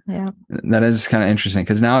wasn't. Yeah. That is kind of interesting.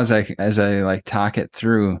 Cause now as I like talk it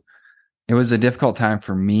through, it was a difficult time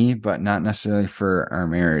for me, but not necessarily for our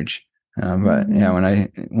marriage. But yeah,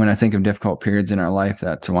 when I think of difficult periods in our life,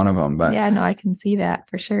 that's one of them. But yeah, no, I can see that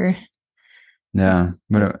for sure. Yeah,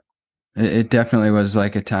 but it definitely was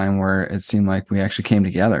like a time where it seemed like we actually came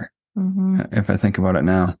together. If I think about it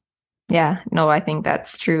now. Yeah, no, I think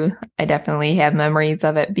that's true. I definitely have memories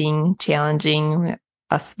of it being challenging,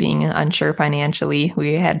 us being unsure financially.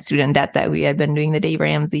 We had student debt that we had been doing the Dave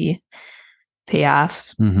Ramsey pay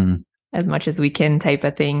off as much as we can type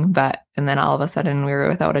of thing. And then all of a sudden we were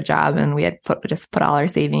without a job and we had just put all our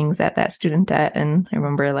savings at that student debt. And I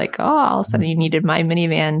remember like, oh, all of a sudden you needed my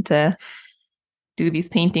minivan to do these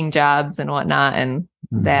painting jobs and whatnot. And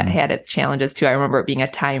that had its challenges too. I remember it being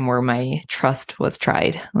a time where my trust was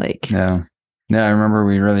tried. Yeah. I remember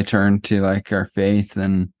we really turned to like our faith,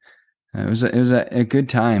 and it was a good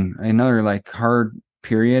time. Another like hard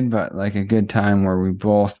period, but like a good time where we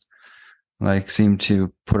both like seemed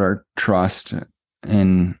to put our trust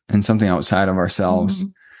in something outside of ourselves. I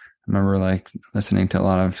remember like listening to a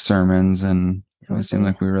lot of sermons, and it seemed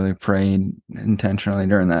like we really prayed intentionally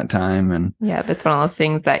during that time. And yeah, it's one of those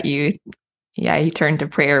things that you turn to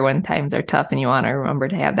prayer when times are tough, and you want to remember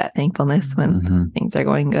to have that thankfulness when things are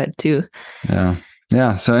going good too.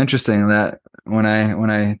 Yeah. So interesting that when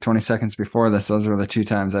I 20 seconds before this, those were the two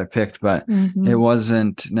times I picked, but it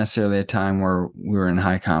wasn't necessarily a time where we were in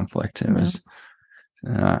high conflict. It was,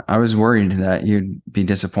 I was worried that you'd be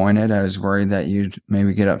disappointed. I was worried that you'd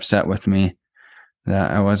maybe get upset with me,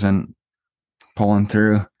 that I wasn't pulling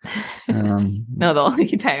through. No, the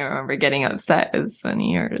only time I remember getting upset is when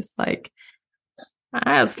you're just like,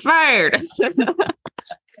 I was fired.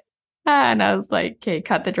 And I was like, okay,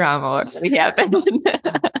 cut the drama. What really happened?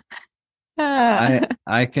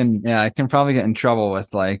 I can probably get in trouble with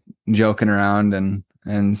like joking around and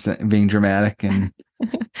being dramatic and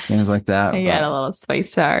things like that. You got a little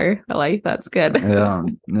spice to our life. That's good.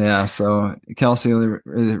 Yeah. So Kelsey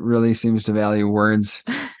really seems to value words,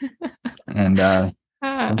 and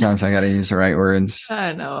sometimes I got to use the right words.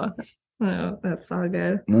 I know. No, that's all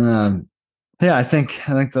good. Yeah, I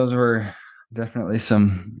think those were definitely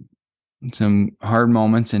some hard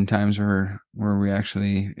moments and times where we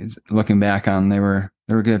actually, looking back on, they were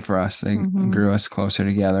good for us. They grew us closer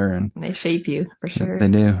together, and they shape you for sure. They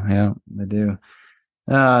do. Yeah, they do.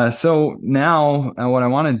 So now what I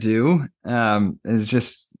want to do is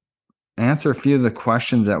just answer a few of the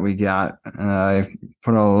questions that we got. I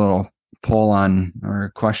put a little poll on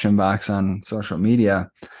our question box on social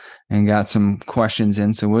media and got some questions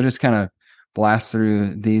in. So we'll just kind of blast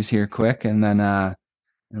through these here quick, and then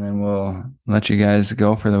we'll let you guys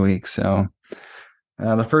go for the week. So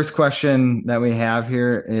the first question that we have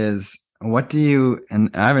here is, what do you, and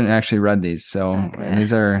I haven't actually read these, so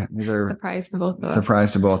these are surprise to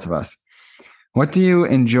both of us. What do you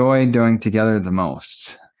enjoy doing together the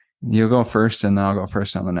most? You go first, and then I'll go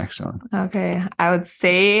first on the next one. Okay. I would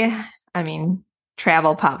say,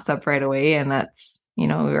 travel pops up right away, and that's, we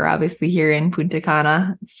were obviously here in Punta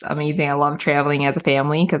Cana. It's amazing. I love traveling as a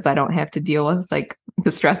family because I don't have to deal with like the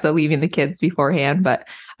stress of leaving the kids beforehand, but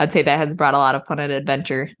I'd say that has brought a lot of fun and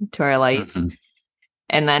adventure to our lives.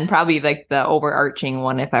 And then probably like the overarching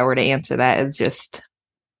one, if I were to answer that, is just,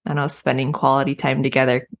 spending quality time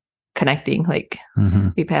together, connecting. Like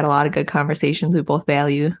we've had a lot of good conversations. We both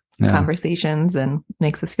value conversations, and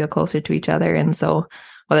makes us feel closer to each other. And so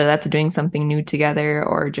whether that's doing something new together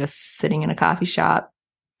or just sitting in a coffee shop,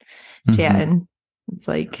 chatting, it's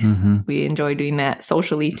like we enjoy doing that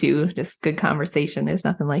socially too. Just good conversation. There's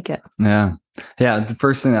nothing like it. Yeah. The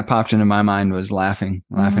first thing that popped into my mind was laughing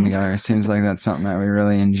together. It seems like that's something that we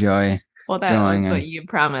really enjoy. Well, that was what you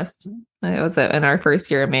promised. It was in our first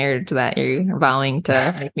year of marriage that you're vowing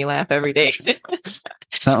to make me laugh every day.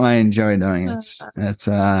 Something I enjoy doing. It's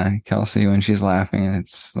Kelsey, when she's laughing,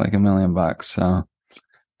 it's like $1,000,000. So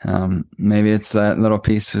maybe it's that little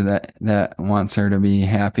piece of that wants her to be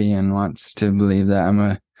happy and wants to believe that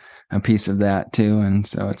I'm a piece of that too. And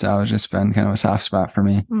so it's always just been kind of a soft spot for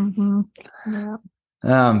me.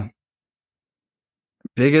 Yeah.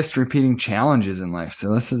 Biggest repeating challenges in life.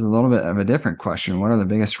 So this is a little bit of a different question. What are the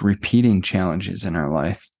biggest repeating challenges in our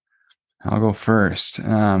life? I'll go first.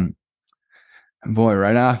 Boy,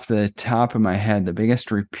 right off the top of my head, the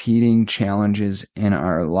biggest repeating challenges in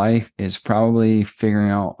our life is probably figuring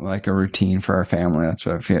out like a routine for our family. That's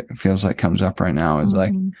what it feels like comes up right now, is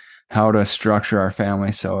like how to structure our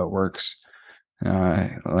family so it works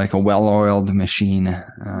like a well-oiled machine.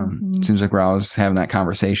 It seems like we're always having that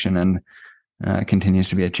conversation, and it continues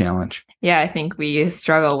to be a challenge. Yeah, I think we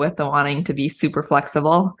struggle with the wanting to be super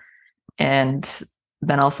flexible, and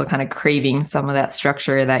then also kind of craving some of that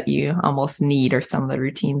structure that you almost need, or some of the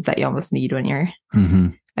routines that you almost need when you're,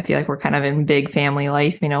 I feel like we're kind of in big family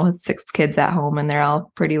life, with 6 kids at home and they're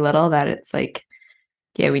all pretty little, that it's like,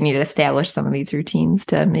 we need to establish some of these routines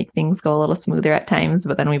to make things go a little smoother at times,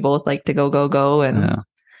 but then we both like to go. And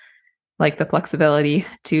like the flexibility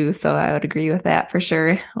too. So I would agree with that for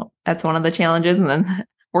sure. That's one of the challenges. And then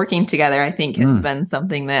working together, I think, has been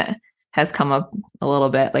something that has come up a little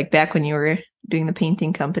bit. Like back when you were doing the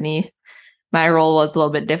painting company, my role was a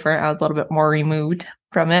little bit different. I was a little bit more removed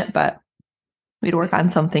from it, but we'd work on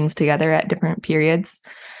some things together at different periods.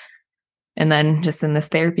 And then just in this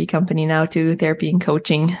therapy company now too, therapy and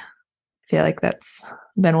coaching, I feel like that's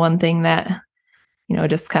been one thing that,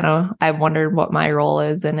 just kind of, I've wondered what my role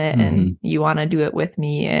is in it, and you want to do it with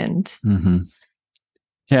me. And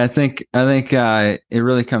yeah, I think it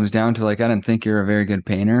really comes down to, like, I didn't think you're a very good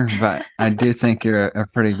painter, but I do think you're a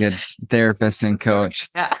pretty good therapist and coach.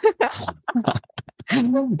 Yeah.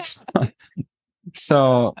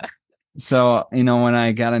 So, when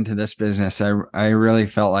I got into this business, I really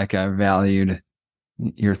felt like I valued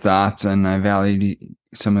your thoughts, and I valued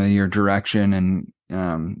some of your direction and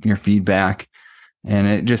your feedback. And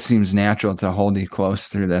it just seems natural to hold you close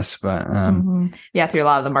through this. But yeah, through a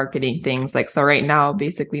lot of the marketing things. Like, so right now,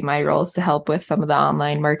 basically my role is to help with some of the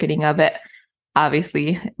online marketing of it.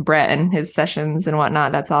 Obviously, Brett and his sessions and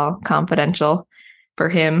whatnot, that's all confidential for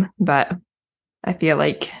him. But I feel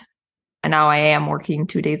like now I am working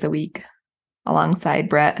 2 days a week alongside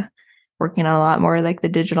Brett, working on a lot more like the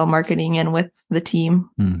digital marketing and with the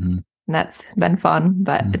team. And that's been fun,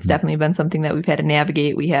 but it's definitely been something that we've had to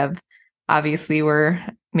navigate. Obviously, we're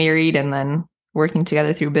married and then working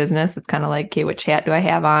together through business. It's kind of like, okay, which hat do I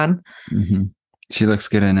have on? She looks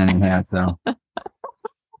good in any hat, though.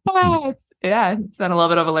 It's been a little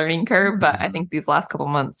bit of a learning curve, but I think these last couple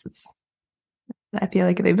months, I feel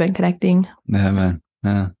like they've been connecting. They have been.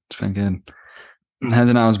 Yeah, it's been good. It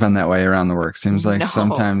hasn't always been that way around the work. Seems like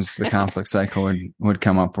sometimes the conflict cycle would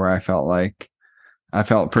come up where I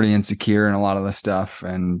felt pretty insecure in a lot of the stuff.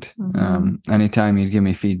 And anytime you'd give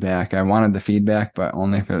me feedback, I wanted the feedback, but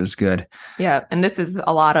only if it was good. Yeah. And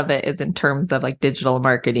a lot of it is in terms of like digital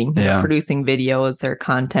marketing, producing videos or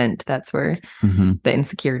content. That's where the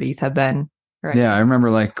insecurities have been. Right. Yeah. I remember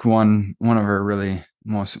like one of our really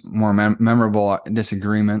more memorable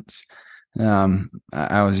disagreements.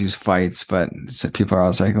 I always use fights, but people are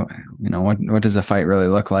always like, what does a fight really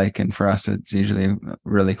look like? And for us, it's usually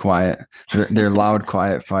really quiet. They're loud,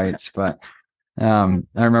 quiet fights. But I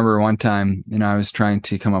remember one time, I was trying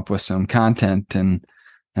to come up with some content, and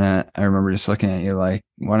I remember just looking at you like,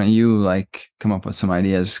 why don't you like come up with some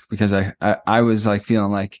ideas? Because I was like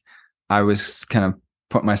feeling like I was kind of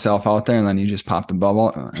put myself out there, and then you just popped a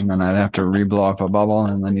bubble, and then I'd have to re-blow up a bubble,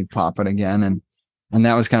 and then you'd pop it again, and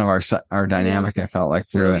that was kind of our dynamic. I felt like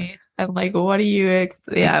through it. I'm like, what do you?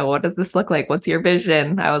 What does this look like? What's your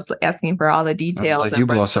vision? I was asking for all the details. Like, you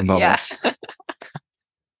blow some bubbles. Yeah.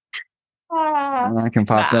 I can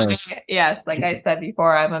pop those. Yes, like I said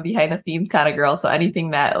before, I'm a behind the scenes kind of girl. So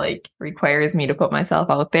anything that like requires me to put myself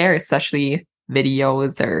out there, especially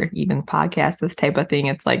videos or even podcasts, this type of thing,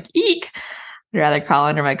 it's like, eek. I'd rather crawl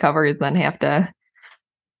under my covers than have to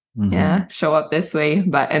show up this way.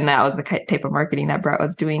 And that was the type of marketing that Brett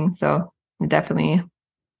was doing. So definitely,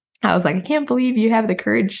 I was like, I can't believe you have the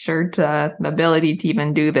courage or the ability to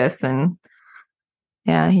even do this. And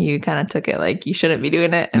you kind of took it like you shouldn't be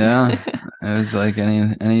doing it. Yeah, it was like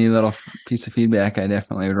any little piece of feedback, I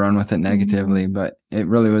definitely would run with it negatively, but it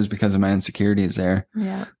really was because of my insecurities there.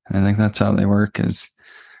 Yeah. And I think that's how they work, is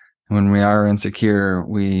when we are insecure,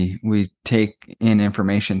 we take in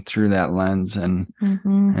information through that lens, and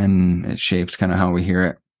it shapes kind of how we hear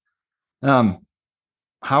it.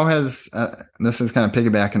 How has this is kind of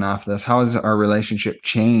piggybacking off this? How has our relationship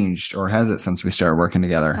changed, or has it, since we started working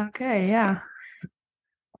together? Okay, yeah.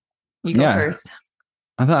 You go first.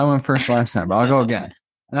 I thought I went first last time, but I'll go again.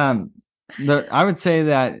 I would say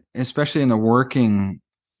that, especially in the working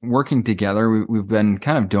together, we've been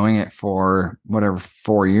kind of doing it for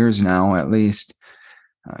 4 years now, at least,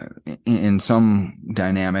 in some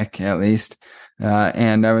dynamic, at least.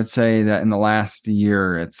 And I would say that in the last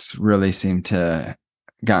year, it's really seemed to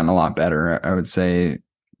gotten a lot better. I would say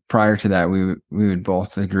prior to that, we would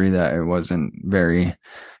both agree that it wasn't very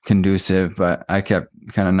conducive, but I kept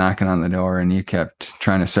kind of knocking on the door, and you kept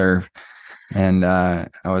trying to serve, and I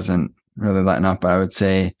wasn't really letting up. But I would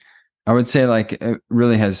say like it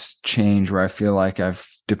really has changed, where I feel like I've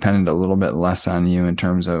depended a little bit less on you in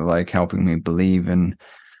terms of like helping me believe in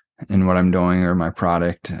what I'm doing or my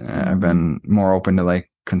product. I've been more open to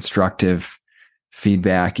like constructive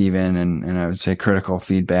feedback even, and I would say critical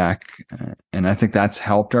feedback. And I think that's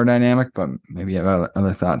helped our dynamic, but maybe you have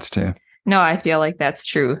other thoughts too. No, I feel like that's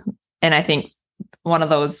true. And I think one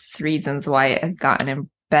of those reasons why it has gotten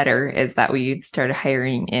better is that we started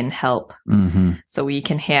hiring in help. So we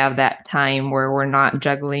can have that time where we're not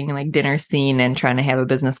juggling like dinner scene and trying to have a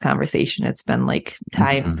business conversation. It's been like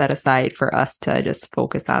time set aside for us to just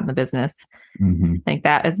focus on the business. I think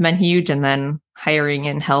that has been huge. And then hiring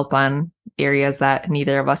in help on areas that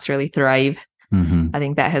neither of us really thrive. I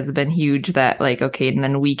think that has been huge, that like, okay, and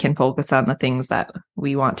then we can focus on the things that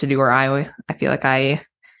we want to do, or I feel like I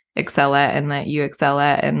excel at and that you excel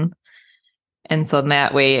at. And so in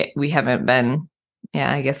that way we haven't been,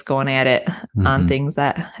 I guess, going at it on things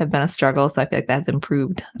that have been a struggle. So I feel like that's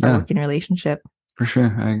improved our working relationship. For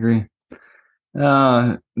sure. I agree.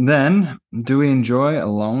 Then do we enjoy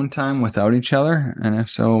alone time without each other? And if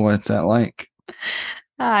so, what's that like?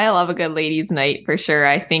 I love a good ladies' night for sure.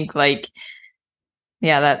 I think like,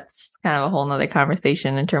 that's kind of a whole nother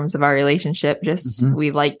conversation in terms of our relationship. Just we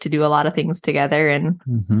like to do a lot of things together, and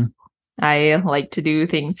I like to do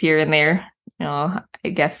things here and there, I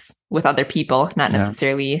guess with other people, not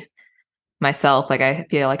necessarily myself. Like I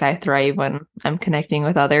feel like I thrive when I'm connecting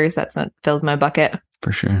with others. That's what fills my bucket.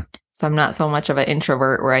 For sure. So I'm not so much of an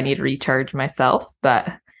introvert where I need to recharge myself,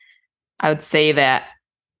 but I would say that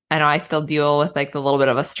I know I still deal with like the little bit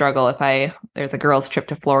of a struggle if there's a girls' trip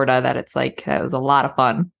to Florida, that it's like, it was a lot of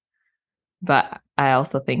fun. But I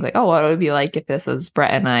also think like, what would it be like if this was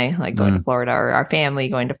Brett and I like going to Florida, or our family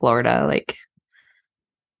going to Florida? Like,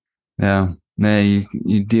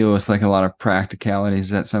 you deal with like a lot of practicalities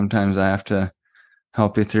that sometimes I have to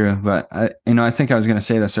help you through. But I think I was going to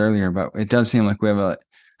say this earlier, but it does seem like we have a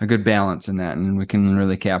good balance in that, and we can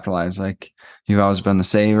really capitalize. Like, you've always been the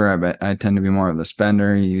saver. But I tend to be more of the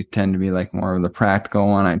spender. You tend to be like more of the practical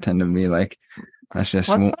one. I tend to be like, let's just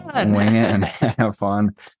wing it and have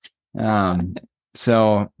fun.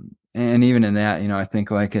 So, and even in that, I think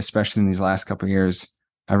like, especially in these last couple of years,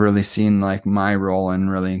 I've really seen like my role in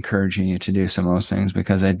really encouraging you to do some of those things,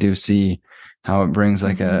 because I do see how it brings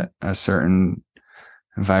like a certain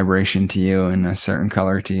vibration to you and a certain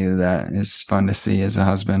color to you that is fun to see as a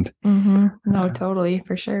husband. No, totally,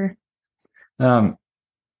 for sure. What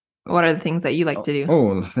are the things that you like to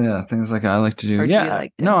do? Things like I like to do.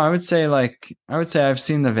 I would say I've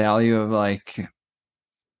seen the value of like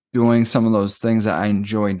doing some of those things that I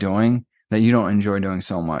enjoy doing that you don't enjoy doing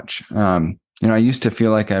so much. I used to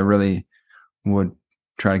feel like I really would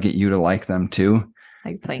try to get you to like them too.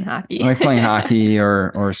 Like playing hockey. Like playing hockey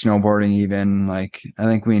or snowboarding even. Like, I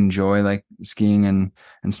think we enjoy like skiing and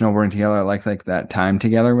snowboarding together. I like that time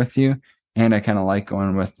together with you. And I kind of like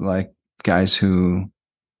going with like guys who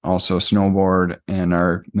also snowboard and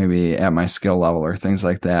are maybe at my skill level or things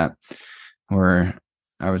like that, where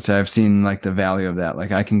I would say I've seen like the value of that.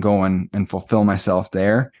 Like, I can go and fulfill myself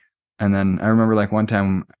there. And then I remember like one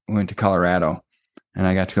time we went to Colorado and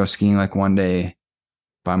I got to go skiing like one day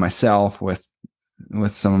by myself with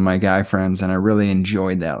some of my guy friends. And I really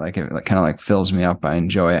enjoyed that. Like, it kind of like fills me up. I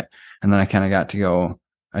enjoy it. And then I kind of got to go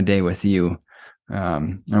a day with you. Or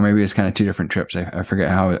maybe it's kind of two different trips. I forget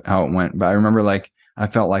how it went, but I remember like, I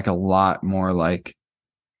felt like a lot more like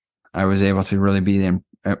I was able to really be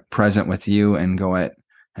present with you and go at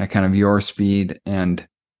kind of your speed. And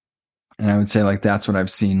I would say like, that's what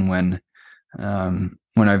I've seen when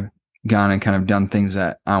I've gone and kind of done things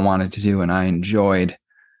that I wanted to do and I enjoyed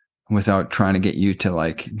without trying to get you to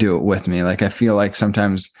like do it with me. Like, I feel like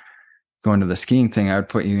sometimes going to the skiing thing, I would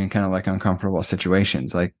put you in kind of like uncomfortable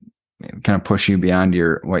situations, like kind of push you beyond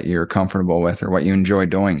what you're comfortable with or what you enjoy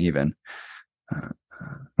doing even. Am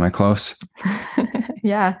I close?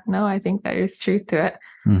 Yeah, no, I think there's truth to it.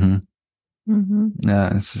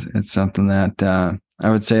 Yeah, it's something that I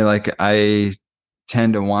would say like I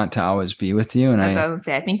tend to want to always be with you. And that's what I was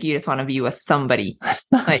gonna say. I think you just want to be with somebody.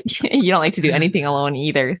 Like, you don't like to do anything alone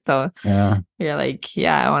either. So you're like,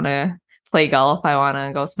 I want to play golf. I want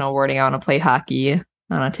to go snowboarding. I want to play hockey. I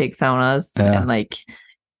want to take saunas. And like,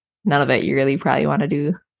 none of it you really probably want to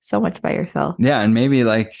do so much by yourself. Yeah. And maybe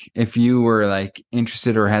like if you were like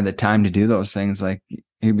interested or had the time to do those things, like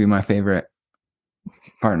you'd be my favorite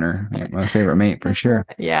partner, my favorite mate for sure.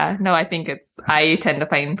 Yeah, no, I think I tend to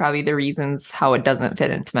find probably the reasons how it doesn't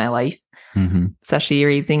fit into my life, especially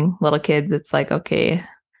raising little kids. It's like, okay,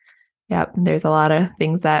 there's a lot of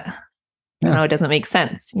things that, it doesn't make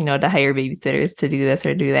sense, to hire babysitters to do this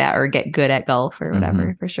or do that or get good at golf or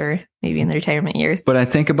whatever, for sure. Maybe in the retirement years. But I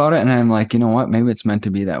think about it and I'm like, you know what, maybe it's meant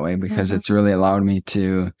to be that way because it's really allowed me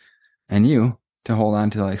to, and you to hold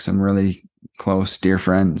on to like some really close, dear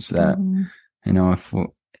friends that, if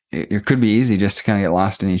it could be easy just to kind of get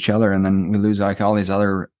lost in each other. And then we lose like all these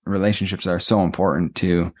other relationships that are so important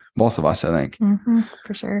to both of us, I think.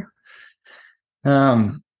 For sure.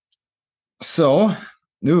 So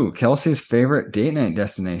Ooh, Kelsey's favorite date night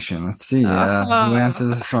destination. Let's see. Who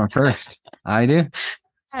answers this one first? I do.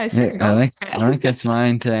 Sure, I think it's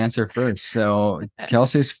mine to answer first. So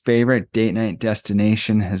Kelsey's favorite date night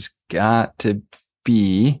destination has got to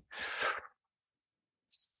be,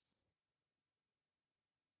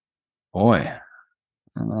 boy,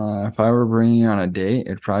 if I were bringing you on a date,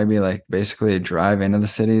 it'd probably be like basically a drive into the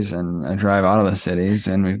cities and a drive out of the cities,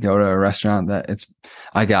 and we'd go to a restaurant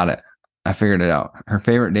I got it. I figured it out. Her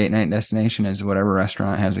favorite date night destination is whatever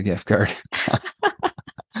restaurant has a gift card.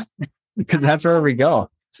 Because that's where we go.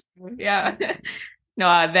 Yeah. No,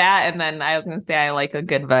 that, and then I was going to say I like a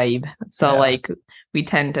good vibe. So like we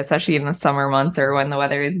tend to, especially in the summer months or when the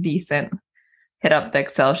weather is decent, hit up the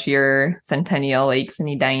Excelsior, Centennial, Lakes and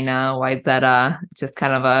Edina, Wayzata. It's just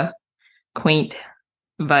kind of a quaint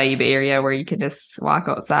vibe area where you can just walk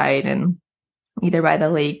outside and either by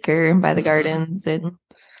the lake or by the gardens. And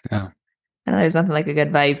there's nothing like a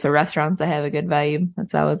good vibe. So restaurants that have a good vibe,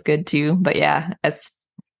 that's always good too. But yeah, as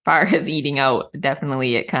far as eating out,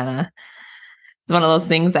 definitely it's one of those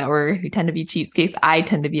things that we tend to be cheapskates. I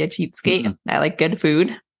tend to be a cheapskate. Mm-hmm. I like good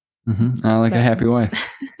food. Mm-hmm. I like a happy wife.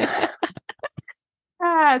 So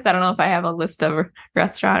I don't know if I have a list of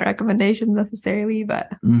restaurant recommendations necessarily, but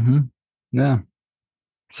yeah.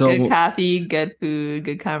 So good coffee, good food,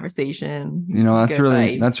 good conversation.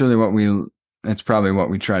 That's really it's probably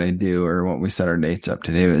what we try to do, or what we set our dates up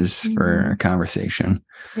to do, is for a conversation.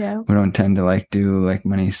 Yeah. We don't tend to do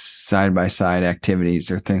many side by side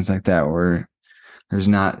activities or things like that where there's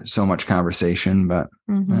not so much conversation, but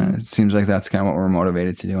it seems like that's kind of what we're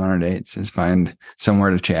motivated to do on our dates, is find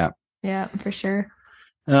somewhere to chat. Yeah, for sure.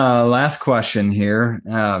 Last question here.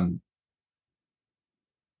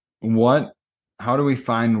 How do we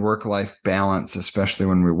find work-life balance, especially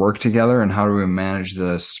when we work together, and how do we manage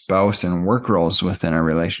the spouse and work roles within our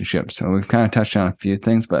relationship? So we've kind of touched on a few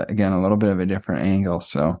things, but again, a little bit of a different angle.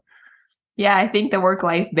 So yeah, I think the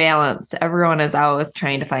work-life balance, everyone is always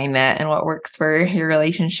trying to find that and what works for your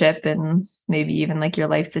relationship and maybe even your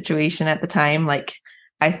life situation at the time.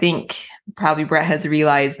 I think probably Brett has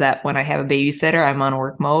realized that when I have a babysitter, I'm on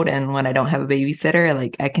work mode. And when I don't have a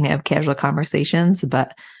babysitter, I can have casual conversations,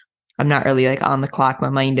 but I'm not really on the clock. My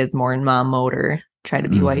mind is more in mom mode or try to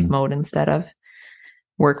be wife mode instead of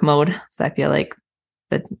work mode. So I feel like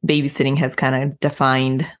the babysitting has kind of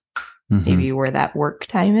defined maybe where that work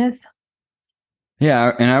time is.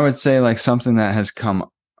 Yeah. And I would say something that has come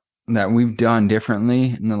that we've done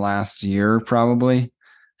differently in the last year probably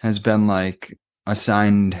has been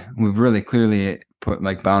assigned. We've really clearly put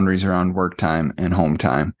boundaries around work time and home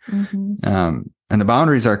time. And the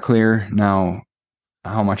boundaries are clear now.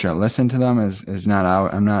 How much I listen to them is not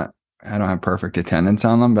out. I don't have perfect attendance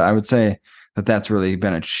on them, but I would say that that's really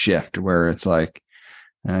been a shift where it's I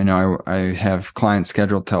have clients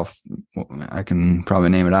scheduled till, I can probably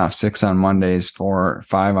name it off, 6 on Mondays, 5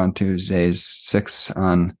 on Tuesdays, 6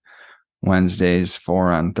 on Wednesdays,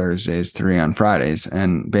 4 on Thursdays, 3 on Fridays.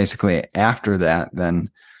 And basically after that, then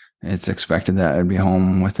it's expected that I'd be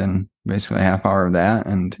home within basically a half hour of that.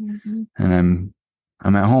 And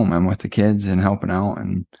I'm at home. I'm with the kids and helping out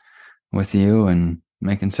and with you and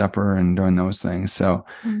making supper and doing those things. So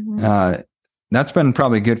that's been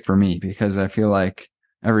probably good for me, because I feel like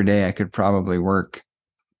every day I could probably work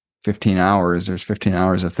 15 hours. There's 15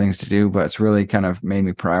 hours of things to do, but it's really kind of made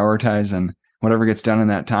me prioritize, and whatever gets done in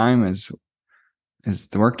that time is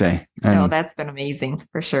the work day. And that's been amazing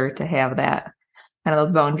for sure to have that kind of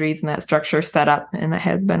those boundaries and that structure set up. And that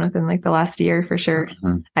has been within the last year for sure.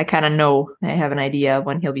 I kind of know, I have an idea of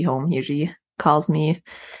when he'll be home. He usually calls me,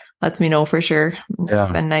 lets me know for sure. Yeah.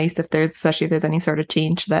 It's been nice especially if there's any sort of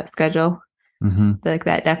change to that schedule.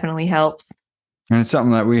 That definitely helps. And it's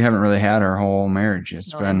something that we haven't really had our whole marriage.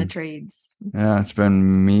 It's been the trades. Yeah, it's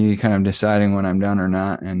been me kind of deciding when I'm done or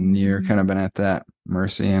not. And you're kind of been at that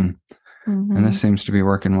mercy, and this seems to be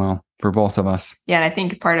working well for both of us. Yeah. And I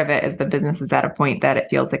think part of it is the business is at a point that it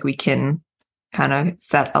feels like we can kind of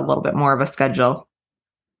set a little bit more of a schedule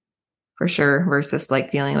for sure, versus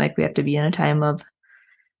feeling like we have to be in a time of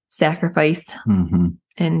sacrifice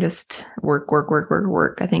and just work.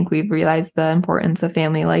 I think we've realized the importance of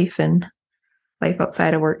family life and life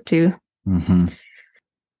outside of work too.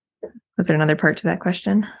 Was there another part to that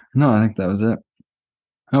question? No, I think that was it.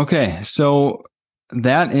 Okay. So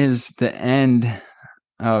that is the end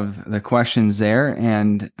of the questions there.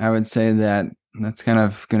 And I would say that that's kind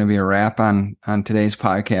of going to be a wrap on today's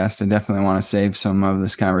podcast. I definitely want to save some of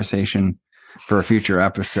this conversation for a future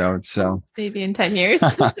episode. So maybe in 10 years.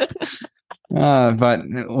 But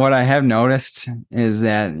what I have noticed is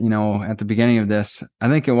that, at the beginning of this, I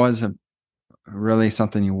think it was really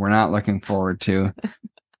something you were not looking forward to.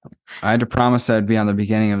 I had to promise I'd be on the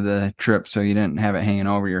beginning of the trip so you didn't have it hanging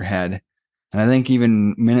over your head. And I think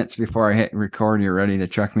even minutes before I hit record, you're ready to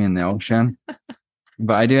chuck me in the ocean.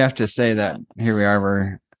 But I do have to say that here we are,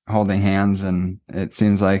 we're holding hands, and it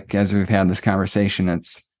seems like as we've had this conversation,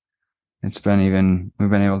 we've been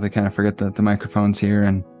able to kind of forget that the microphone's here,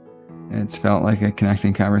 and it's felt like a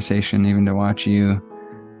connecting conversation, even to watch you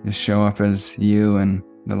just show up as you and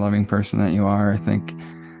the loving person that you are. I think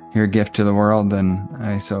you're a gift to the world, and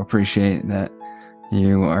I so appreciate that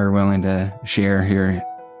you are willing to share here,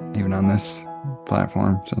 even on this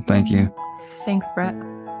platform. So thank you. Thanks, Brett.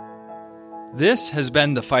 This has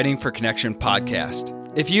been the Fighting for Connection podcast.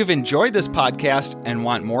 If you've enjoyed this podcast and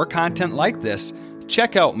want more content like this,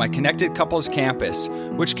 check out my Connected Couples Campus,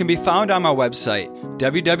 which can be found on my website,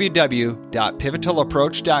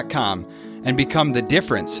 www.pivotalapproach.com, and become the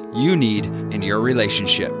difference you need in your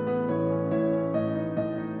relationship.